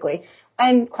 basically.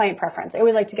 And client preference. I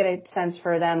always like to get a sense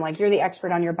for them, you're the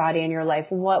expert on your body and your life.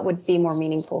 What would be more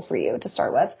meaningful for you to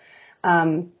start with?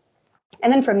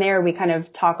 And then from there, we kind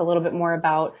of talk a little bit more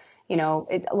about,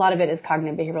 a lot of it is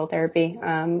cognitive behavioral therapy.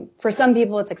 For some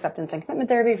people, it's acceptance and commitment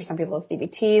therapy. For some people, it's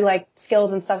DBT,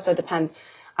 skills and stuff. So it depends.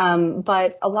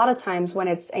 But a lot of times when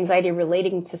it's anxiety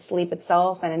relating to sleep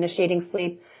itself and initiating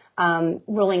sleep,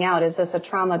 ruling out, is this a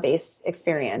trauma-based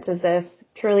experience? Is this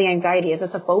purely anxiety? Is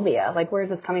this a phobia? Where is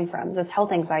this coming from? Is this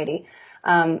health anxiety?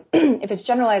 If it's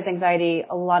generalized anxiety,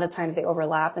 a lot of times they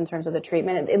overlap in terms of the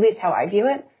treatment, at least how I view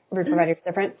it. Every provider is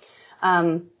different.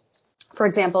 For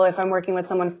example, if I'm working with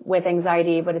someone with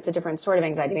anxiety, but it's a different sort of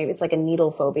anxiety, maybe it's a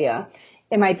needle phobia,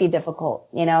 it might be difficult,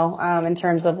 in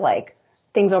terms of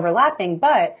things overlapping.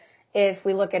 But if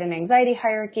we look at an anxiety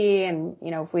hierarchy and,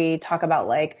 if we talk about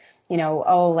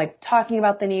talking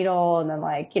about the needle and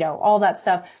then all that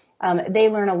stuff, they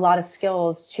learn a lot of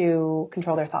skills to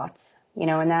control their thoughts,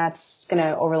 and that's going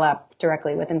to overlap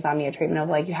directly with insomnia treatment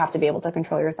of you have to be able to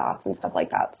control your thoughts and stuff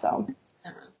like that. So.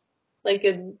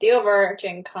 The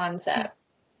overarching concept.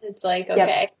 It's okay,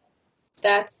 yep.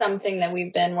 That's something that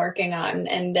we've been working on,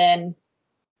 and then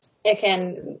it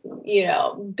can,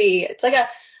 be, it's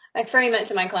I frame it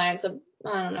to my clients. I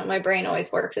don't know, my brain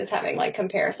always works as having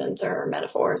comparisons or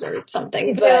metaphors or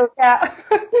something, but yeah.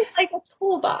 It's a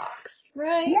toolbox,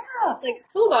 right? Yeah.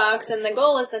 It's a toolbox, and the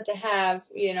goal isn't to have,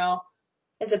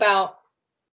 it's about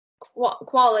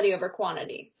quality over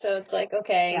quantity. So it's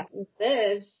okay, yeah.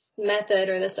 This method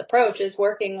or this approach is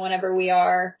working whenever we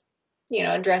are,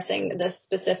 addressing this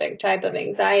specific type of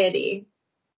anxiety,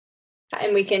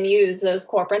 and we can use those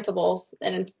core principles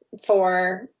and it's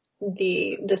for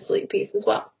the sleep piece as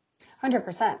well.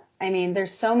 100%. I mean,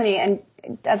 there's so many, and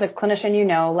as a clinician,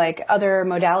 other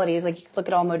modalities, you could look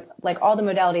at all the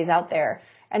modalities out there,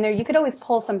 and there you could always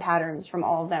pull some patterns from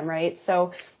all of them, right?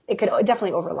 So it could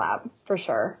definitely overlap for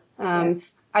sure. Yeah.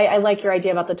 I like your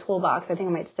idea about the toolbox. I think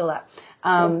I might steal that.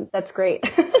 That's great.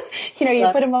 You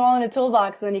put them all in a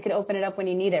toolbox, and then you can open it up when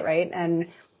you need it, right? And,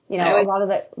 a lot of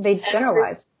that, they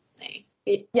generalize.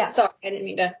 Yeah. Sorry, I didn't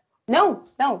mean to. No,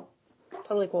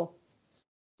 totally cool.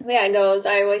 Yeah, it goes,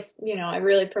 I always, I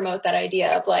really promote that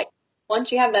idea of like,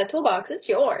 once you have that toolbox, it's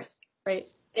yours. Right.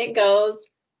 It goes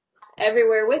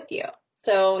everywhere with you.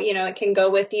 So, it can go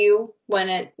with you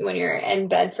when you're in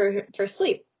bed for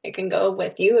sleep. It can go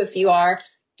with you if you are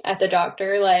at the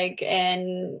doctor, like,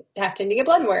 and having to get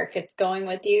blood work. It's going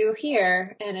with you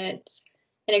here. And it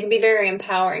can be very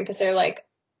empowering because they're like,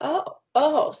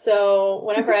 oh, so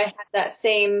whenever I have that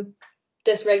same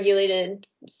dysregulated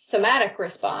somatic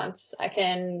response, I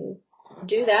can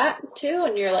do that too.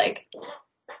 And you're like,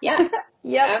 yeah,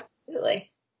 Yep.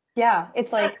 absolutely. Yeah.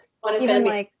 It's like, One is even gonna be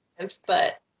like,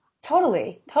 but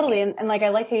totally. And like, I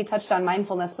like how you touched on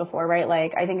mindfulness before, right?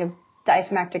 Like, I think of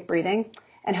diaphragmatic breathing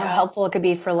and how helpful it could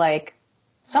be for like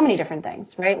so many different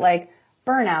things, right? Like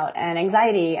burnout and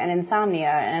anxiety and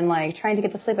insomnia and like trying to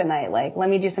get to sleep at night. Like, let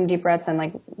me do some deep breaths and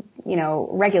like,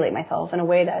 regulate myself in a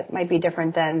way that might be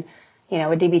different than,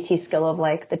 a DBT skill of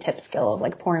like the tip skill of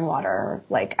like pouring water or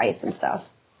like ice and stuff.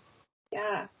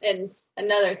 Yeah. And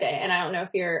another thing, and I don't know if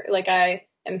you're like, I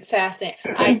am fascinated.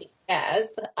 When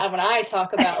I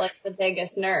talk about like the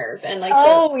vagus nerve and like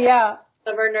of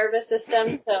our nervous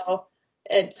system. So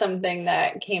it's something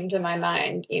that came to my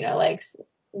mind, like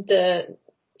the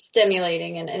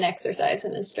stimulating and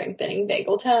exercising and strengthening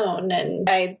vagal tone. And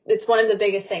it's one of the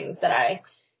biggest things that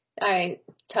I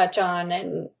touch on,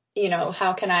 and,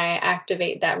 how can I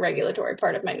activate that regulatory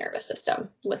part of my nervous system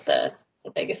with the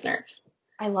vagus nerve?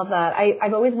 I love that.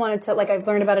 I've always wanted to, like, I've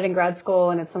learned about it in grad school,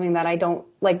 and it's something that I don't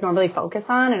like normally focus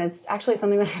on. And it's actually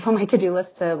something that I have on my to-do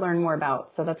list to learn more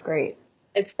about. So that's great.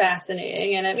 It's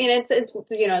fascinating. And I mean, it's,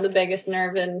 the biggest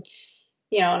nerve in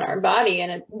our body,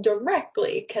 and it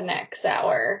directly connects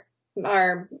our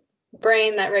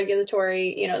brain, that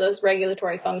regulatory, those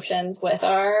regulatory functions with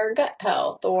our gut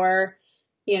health, or,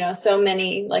 so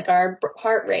many, like our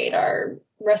heart rate, our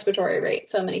respiratory rate,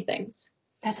 so many things.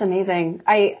 That's amazing.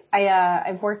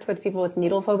 I've worked with people with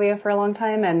needle phobia for a long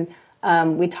time,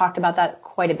 and we talked about that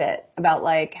quite a bit, about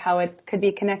like how it could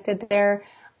be connected there.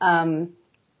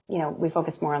 We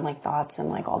focus more on like thoughts and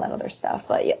like all that other stuff.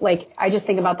 But like, I just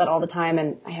think about that all the time,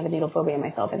 and I have a needle phobia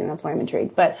myself. I think that's why I'm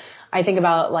intrigued. But I think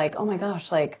about like, oh my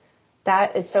gosh, like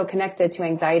that is so connected to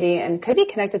anxiety and could be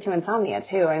connected to insomnia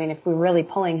too. I mean, if we're really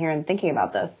pulling here and thinking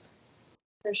about this.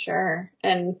 For sure.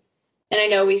 And I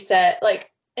know we said like,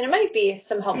 and it might be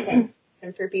some helpful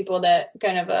for people that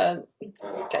kind of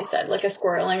like I said, like a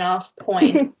squirreling off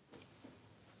point.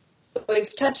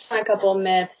 We've touched on a couple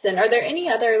myths, and are there any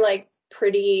other like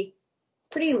pretty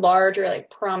large or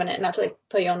like prominent, not to like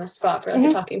put you on the spot for like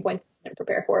a talking point to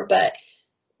prepare for, but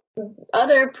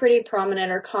other pretty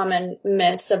prominent or common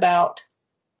myths about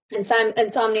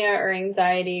insomnia or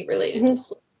anxiety related to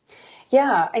sleep?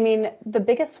 Yeah, I mean, the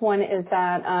biggest one is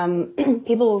that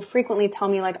people will frequently tell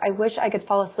me, like, I wish I could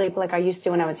fall asleep like I used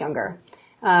to when I was younger.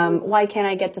 Why can't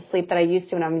I get the sleep that I used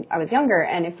to when I was younger?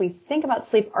 And if we think about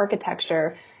sleep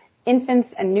architecture,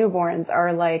 infants and newborns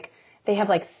are like, they have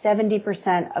like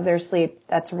 70% of their sleep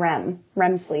that's REM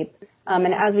sleep.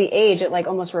 And as we age, it like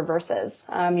almost reverses.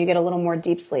 You get a little more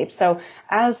deep sleep. So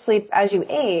as you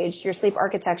age, your sleep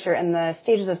architecture and the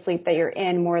stages of sleep that you're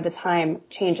in more of the time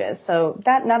changes. So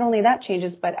that, not only that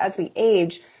changes, but as we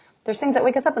age, there's things that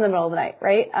wake us up in the middle of the night,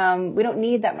 right? We don't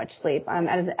need that much sleep.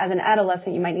 As an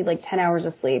adolescent, you might need like 10 hours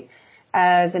of sleep.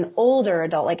 As an older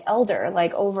adult, like elder,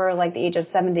 like over like the age of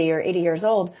 70 or 80 years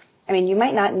old, I mean, you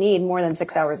might not need more than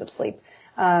 6 hours of sleep.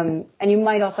 And you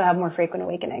might also have more frequent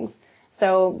awakenings.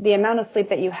 So the amount of sleep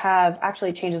that you have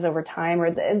actually changes over time,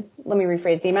 let me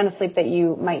rephrase, the amount of sleep that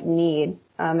you might need,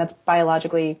 that's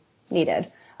biologically needed,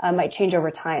 might change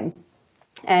over time.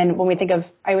 And when we think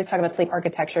of, I always talk about sleep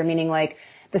architecture, meaning like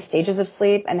the stages of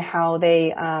sleep and how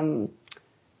they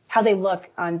look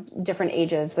on different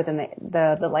ages within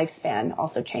the lifespan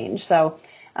also change. So,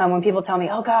 when people tell me,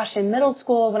 oh gosh, in middle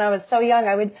school, when I was so young,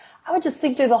 I would just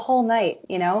sleep through the whole night,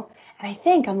 and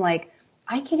I'm like,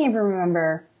 I can't even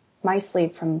remember my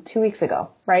sleep from 2 weeks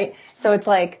ago, right? So it's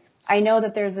like, I know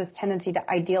that there's this tendency to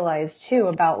idealize too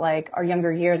about like our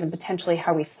younger years and potentially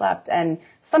how we slept. And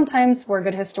sometimes we're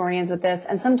good historians with this.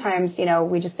 And sometimes,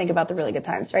 we just think about the really good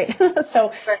times, right?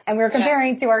 And we're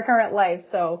comparing to our current life.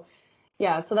 So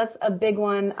yeah, so that's a big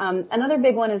one. Another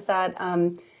big one is that,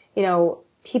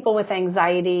 people with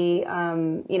anxiety,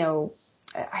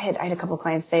 I had a couple of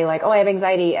clients say like, oh, I have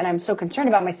anxiety and I'm so concerned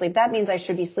about my sleep. That means I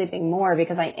should be sleeping more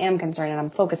because I am concerned and I'm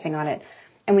focusing on it.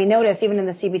 And we notice even in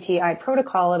the CBTI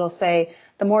protocol, it'll say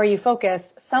the more you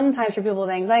focus, sometimes for people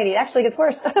with anxiety, it actually gets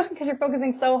worse because you're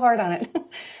focusing so hard on it.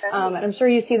 And I'm sure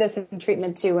you see this in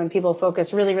treatment too, when people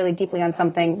focus really, really deeply on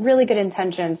something, really good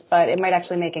intentions, but it might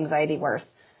actually make anxiety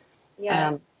worse.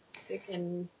 Yes, it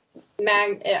can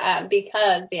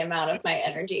because the amount of my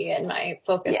energy and my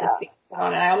focus is being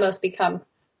on, and I almost become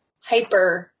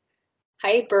hyper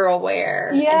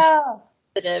aware and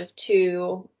sensitive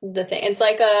to the thing. It's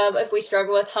like if we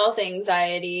struggle with health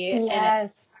anxiety, and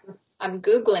I'm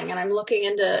Googling and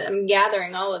I'm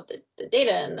gathering all of the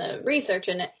data and the research,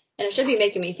 and it should be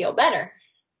making me feel better.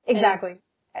 Exactly.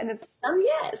 And it's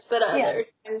yes, but other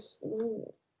times,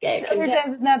 other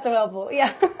times it's not so helpful.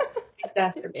 Yeah.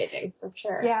 Exacerbating for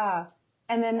sure. Yeah.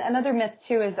 And then another myth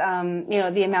too is,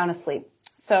 the amount of sleep.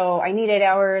 So I need 8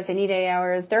 hours.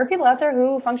 There are people out there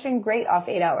who function great off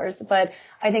 8 hours, but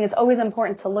I think it's always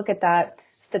important to look at that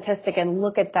statistic and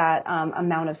look at that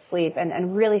amount of sleep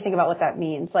and really think about what that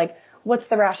means. Like, what's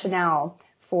the rationale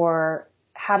for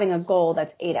having a goal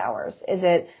that's 8 hours? Is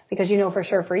it because you know for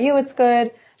sure for you it's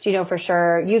good? Do you know for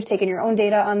sure you've taken your own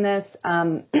data on this?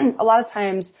 A lot of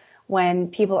times when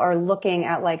people are looking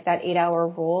at like that 8 hour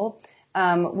rule,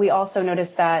 we also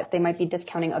notice that they might be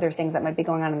discounting other things that might be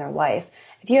going on in their life.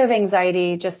 If you have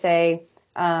anxiety, just say,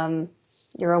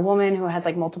 you're a woman who has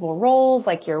like multiple roles,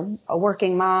 like you're a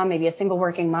working mom, maybe a single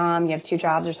working mom, you have 2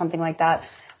 jobs or something like that.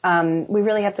 We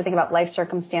really have to think about life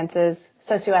circumstances,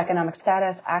 socioeconomic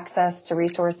status, access to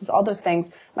resources, all those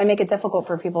things might make it difficult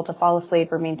for people to fall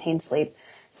asleep or maintain sleep.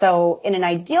 So in an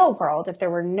ideal world, if there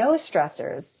were no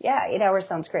stressors, 8 hours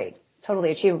sounds great,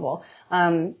 totally achievable.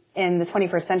 In the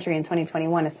 21st century, in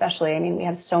 2021 especially, I mean, we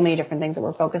have so many different things that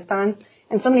we're focused on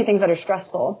and so many things that are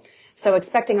stressful. So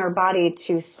expecting our body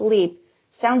to sleep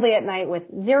soundly at night with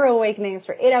 0 awakenings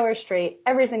for 8 hours straight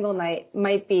every single night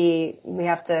might be, we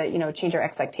have to, change our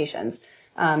expectations,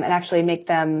 and actually make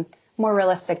them more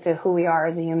realistic to who we are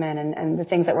as a human and the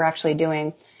things that we're actually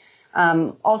doing.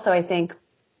 Also, I think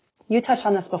you touched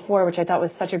on this before, which I thought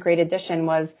was such a great addition,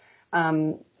 was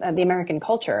the American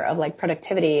culture of like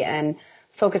productivity and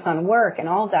focus on work and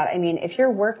all of that. I mean, if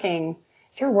you're working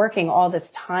all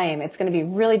this time, it's going to be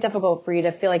really difficult for you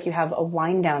to feel like you have a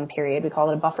wind down period. We call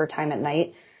it a buffer time at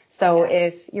night. So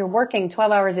if you're working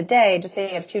 12 hours a day, just say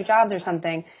you have 2 jobs or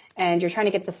something, and you're trying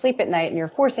to get to sleep at night and you're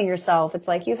forcing yourself, it's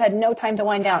like you've had no time to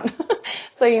wind down.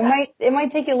 So it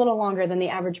might take you a little longer than the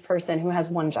average person who has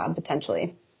 1 job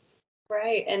potentially.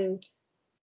 Right. And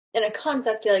a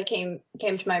concept that came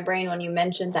to my brain when you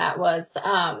mentioned that was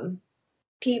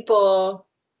people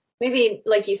maybe,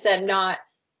 like you said, not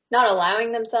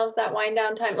allowing themselves that wind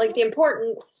down time, like the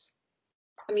importance,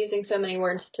 I'm using so many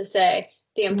words to say,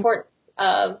 the importance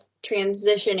of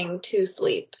transitioning to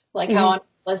sleep, like how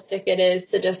unrealistic it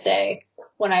is to just say,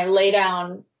 when I lay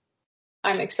down,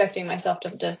 I'm expecting myself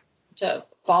to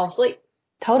fall asleep.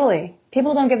 Totally.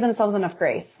 People don't give themselves enough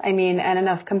grace. I mean, and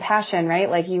enough compassion, right?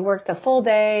 Like you worked a full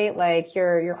day, like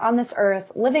you're on this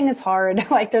earth, living is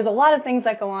hard. Like there's a lot of things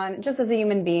that go on just as a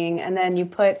human being. And then you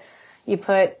put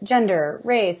gender,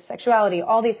 race, sexuality,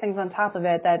 all these things on top of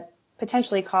it that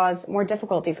potentially cause more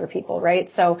difficulty for people, right?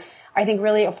 So I think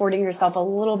really affording yourself a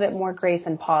little bit more grace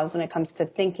and pause when it comes to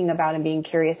thinking about and being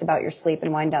curious about your sleep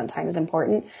and wind down time is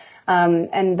important.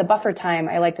 And the buffer time,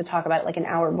 I like to talk about like an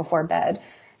hour before bed.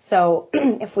 So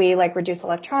if we like reduce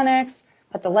electronics,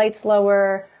 put the lights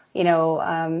lower,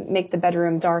 make the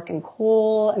bedroom dark and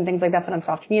cool and things like that, put on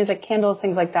soft music, candles,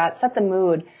 things like that, set the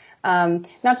mood.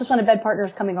 Not just when a bed partner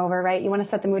is coming over, right? You want to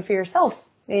set the mood for yourself,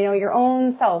 your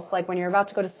own self, like when you're about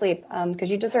to go to sleep,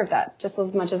 because you deserve that just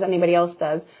as much as anybody else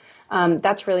does.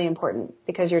 That's really important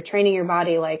because you're training your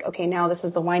body like, okay, now this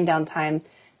is the wind down time.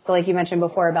 So like you mentioned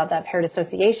before about that paired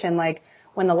association, like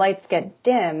when the lights get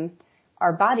dim,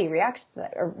 our body reacts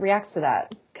to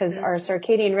that because our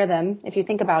circadian rhythm, if you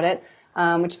think about it,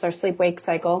 which is our sleep-wake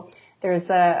cycle,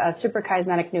 there's a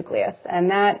suprachiasmatic nucleus,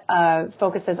 and that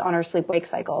focuses on our sleep-wake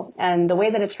cycle. And the way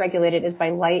that it's regulated is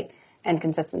by light and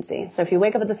consistency. So if you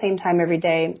wake up at the same time every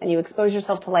day and you expose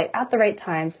yourself to light at the right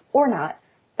times or not,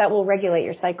 that will regulate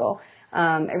your cycle.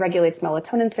 It regulates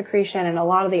melatonin secretion and a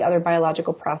lot of the other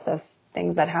biological process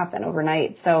things that happen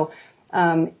overnight. So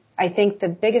I think the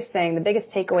biggest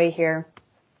takeaway here,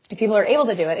 if people are able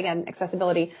to do it, again,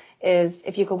 accessibility, is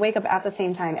if you could wake up at the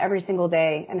same time every single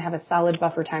day and have a solid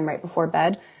buffer time right before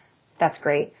bed, that's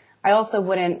great. I also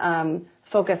wouldn't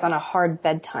focus on a hard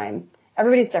bedtime.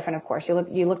 Everybody's different, of course.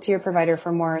 You look to your provider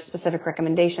for more specific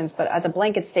recommendations, but as a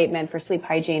blanket statement for sleep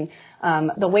hygiene,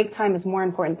 the wake time is more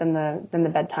important than the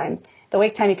bedtime. The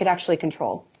wake time you could actually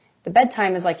control. The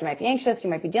bedtime is like you might be anxious, you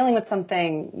might be dealing with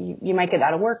something, you might get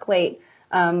out of work late.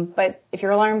 But if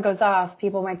your alarm goes off,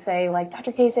 people might say like,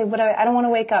 Dr. Casey, I don't want to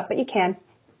wake up, but you can,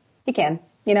 you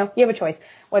have a choice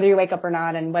whether you wake up or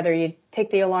not, and whether you take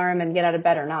the alarm and get out of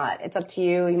bed or not. It's up to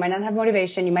you. You might not have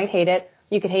motivation. You might hate it.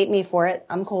 You could hate me for it.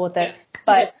 I'm cool with it,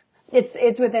 but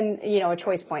it's within, a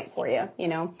choice point for you,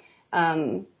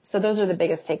 so those are the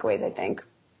biggest takeaways, I think.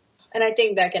 And I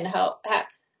think that can help.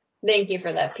 Thank you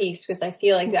for that piece, because I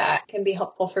feel like that can be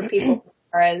helpful for people as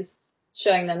far as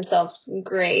showing themselves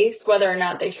grace, whether or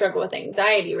not they struggle with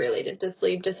anxiety related to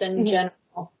sleep, just in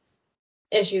general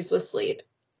issues with sleep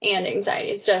and anxiety.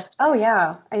 It's just, oh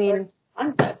yeah. I mean,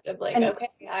 concept of like, okay,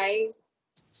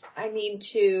 I need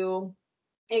to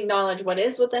acknowledge what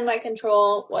is within my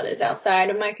control, what is outside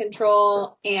of my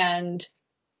control, and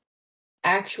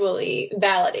actually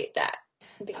validate that.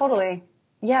 Totally.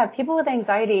 Yeah, people with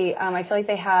anxiety, I feel like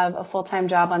they have a full-time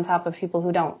job on top of people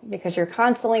who don't, because you're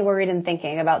constantly worried and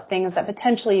thinking about things that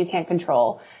potentially you can't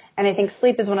control. And I think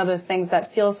sleep is one of those things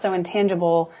that feels so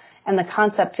intangible, and the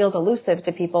concept feels elusive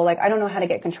to people. Like, I don't know how to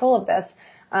get control of this.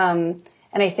 And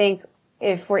I think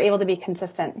if we're able to be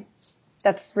consistent,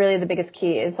 that's really the biggest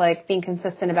key, is like being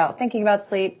consistent about thinking about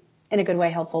sleep in a good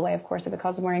way, helpful way. Of course, if it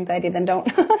causes more anxiety, then don't.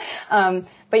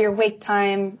 But your wake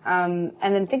time, and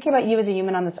then thinking about you as a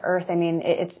human on this earth. I mean,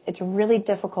 it's really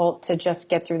difficult to just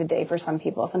get through the day for some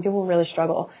people. Some people really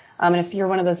struggle. And if you're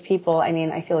one of those people, I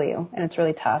mean, I feel you, and it's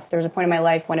really tough. There was a point in my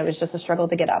life when it was just a struggle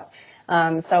to get up.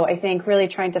 So I think really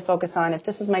trying to focus on, if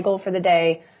this is my goal for the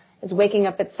day, is waking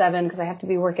up at 7 because I have to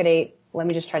be work at 8. Let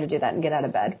me just try to do that and get out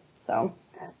of bed. So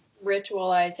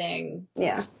ritualizing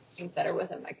things that are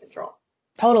within my control.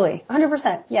 Totally.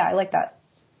 100%. Yeah, I like that.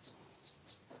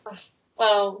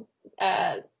 Well,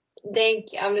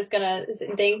 thank you. I'm just going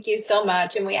to thank you so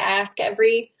much. And we ask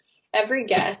every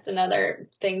guest, another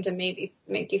thing to maybe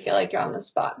make you feel like you're on the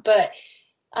spot, but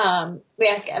we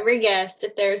ask every guest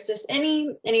if there's just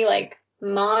any like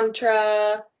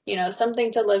mantra,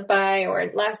 something to live by,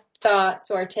 or last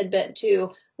thoughts or tidbit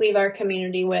to leave our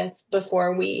community with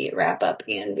before we wrap up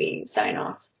and we sign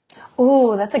off.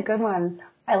 Oh, that's a good one.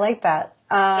 I like that.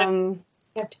 You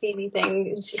have to be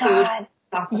anything huge. God.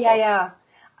 Yeah.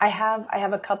 I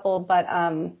have a couple, but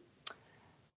I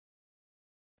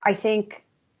think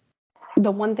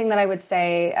the one thing that I would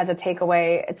say as a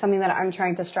takeaway, it's something that I'm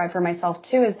trying to strive for myself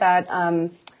too, is that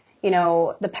the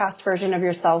past version of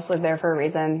yourself was there for a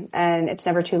reason, and it's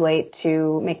never too late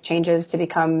to make changes to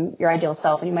become your ideal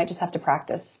self. And you might just have to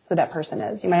practice who that person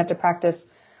is. You might have to practice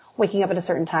waking up at a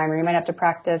certain time, or you might have to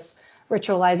practice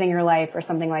ritualizing your life or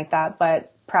something like that.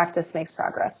 But practice makes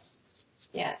progress.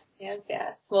 Yes.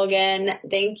 Well, again,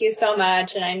 thank you so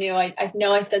much. And I know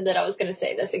I said that I was going to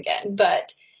say this again,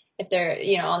 but if they're,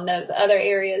 on those other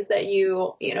areas that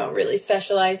you really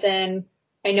specialize in,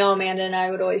 I know Amanda and I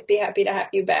would always be happy to have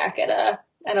you back at a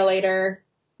later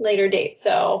date.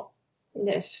 So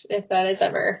if that is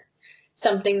ever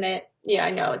something that,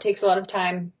 I know it takes a lot of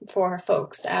time for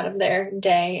folks out of their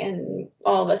day, and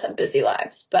all of us have busy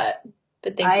lives, but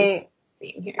thank you for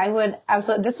being here. I would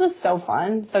absolutely. This was so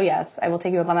fun. So yes, I will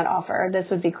take you up on that offer. This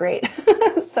would be great.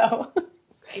 So.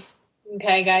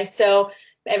 Okay, guys. So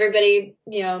everybody,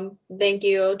 thank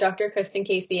you, Dr. Kristen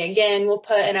Casey. Again, we'll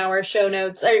put in our show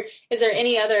notes. Or is there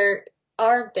any other?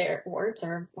 Are there words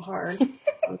are hard?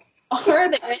 Are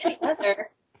there any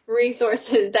other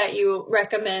resources that you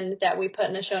recommend that we put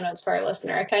in the show notes for our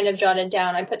listener? I kind of jotted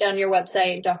down. I put down your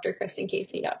website,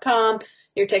 drkristencasey.com,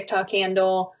 your TikTok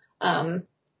handle.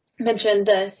 Mentioned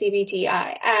the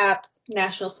CBTI app,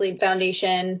 National Sleep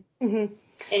Foundation. Mm-hmm.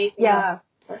 Anything else?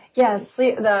 Yeah,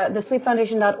 the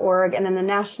sleepfoundation.org, and then the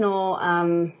national,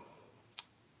 I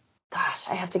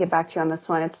have to get back to you on this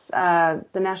one. It's the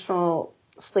National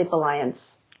Sleep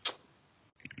Alliance.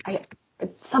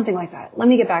 Something like that. Let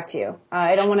me get back to you.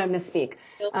 I don't want to misspeak,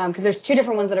 because there's two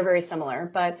different ones that are very similar,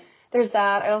 but there's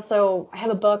that. I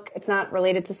have a book. It's not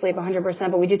related to sleep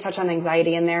 100%, but we do touch on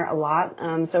anxiety in there a lot.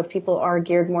 So if people are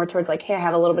geared more towards like, hey, I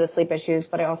have a little bit of sleep issues,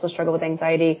 but I also struggle with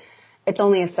anxiety, it's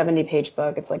only a 70-page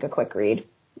book. It's like a quick read.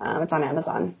 It's on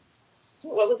Amazon.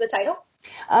 What was the title?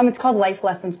 It's called Life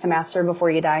Lessons to Master Before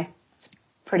You Die. It's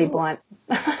pretty blunt.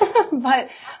 But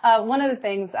one of the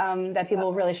things that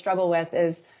people really struggle with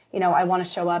is, I want to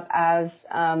show up as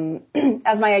my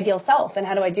ideal self. And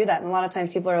how do I do that? And a lot of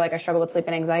times people are like, I struggle with sleep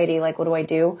and anxiety. Like, what do I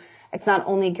do? It's not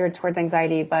only geared towards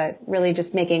anxiety, but really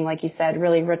just making, like you said,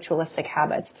 really ritualistic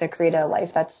habits to create a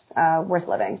life that's worth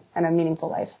living and a meaningful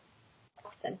life.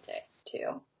 Authentic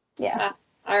too. Yeah.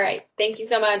 All right. Thank you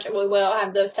so much. We will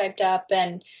have those typed up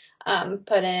and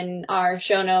put in our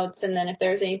show notes. And then if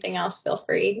there's anything else, feel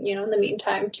free, in the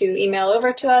meantime, to email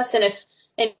over to us. And if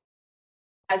anyone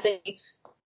has any,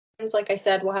 like I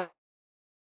said, we'll have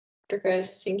Dr.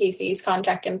 Kristen Casey's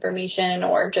contact information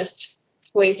or just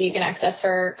ways that you can access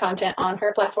her content on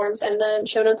her platforms and the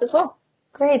show notes as well.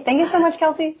 Great. Thank you so much,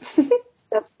 Kelsey.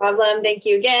 No problem. Thank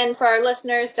you again. For our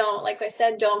listeners, like I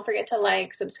said, don't forget to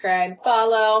like, subscribe,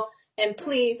 follow, and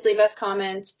please leave us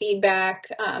comments, feedback.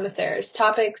 If there's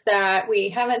topics that we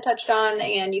haven't touched on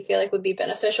and you feel like would be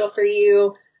beneficial for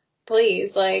you,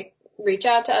 please reach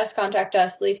out to us, contact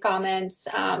us, leave comments,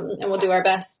 and we'll do our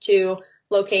best to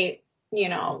locate,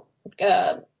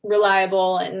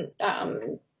 reliable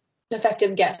and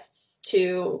effective guests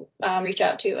to reach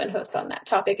out to and host on that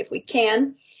topic if we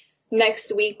can.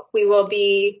 Next week we will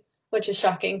be, which is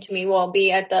shocking to me, we'll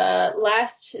be at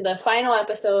the final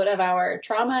episode of our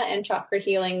trauma and chakra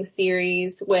healing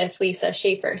series with Lisa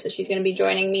Schaefer. So she's going to be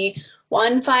joining me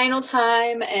one final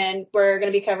time, and we're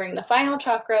going to be covering the final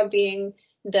chakra being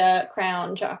the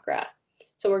crown chakra.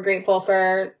 So we're grateful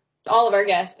for all of our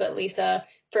guests, but Lisa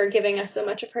for giving us so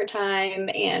much of her time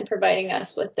and providing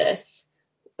us with this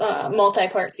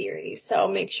multi-part series. So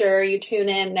make sure you tune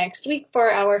in next week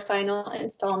for our final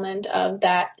installment of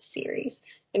that series.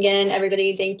 Again,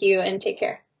 everybody, thank you and take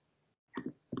care.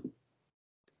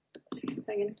 If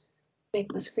I can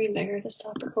make my screen bigger to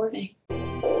stop recording.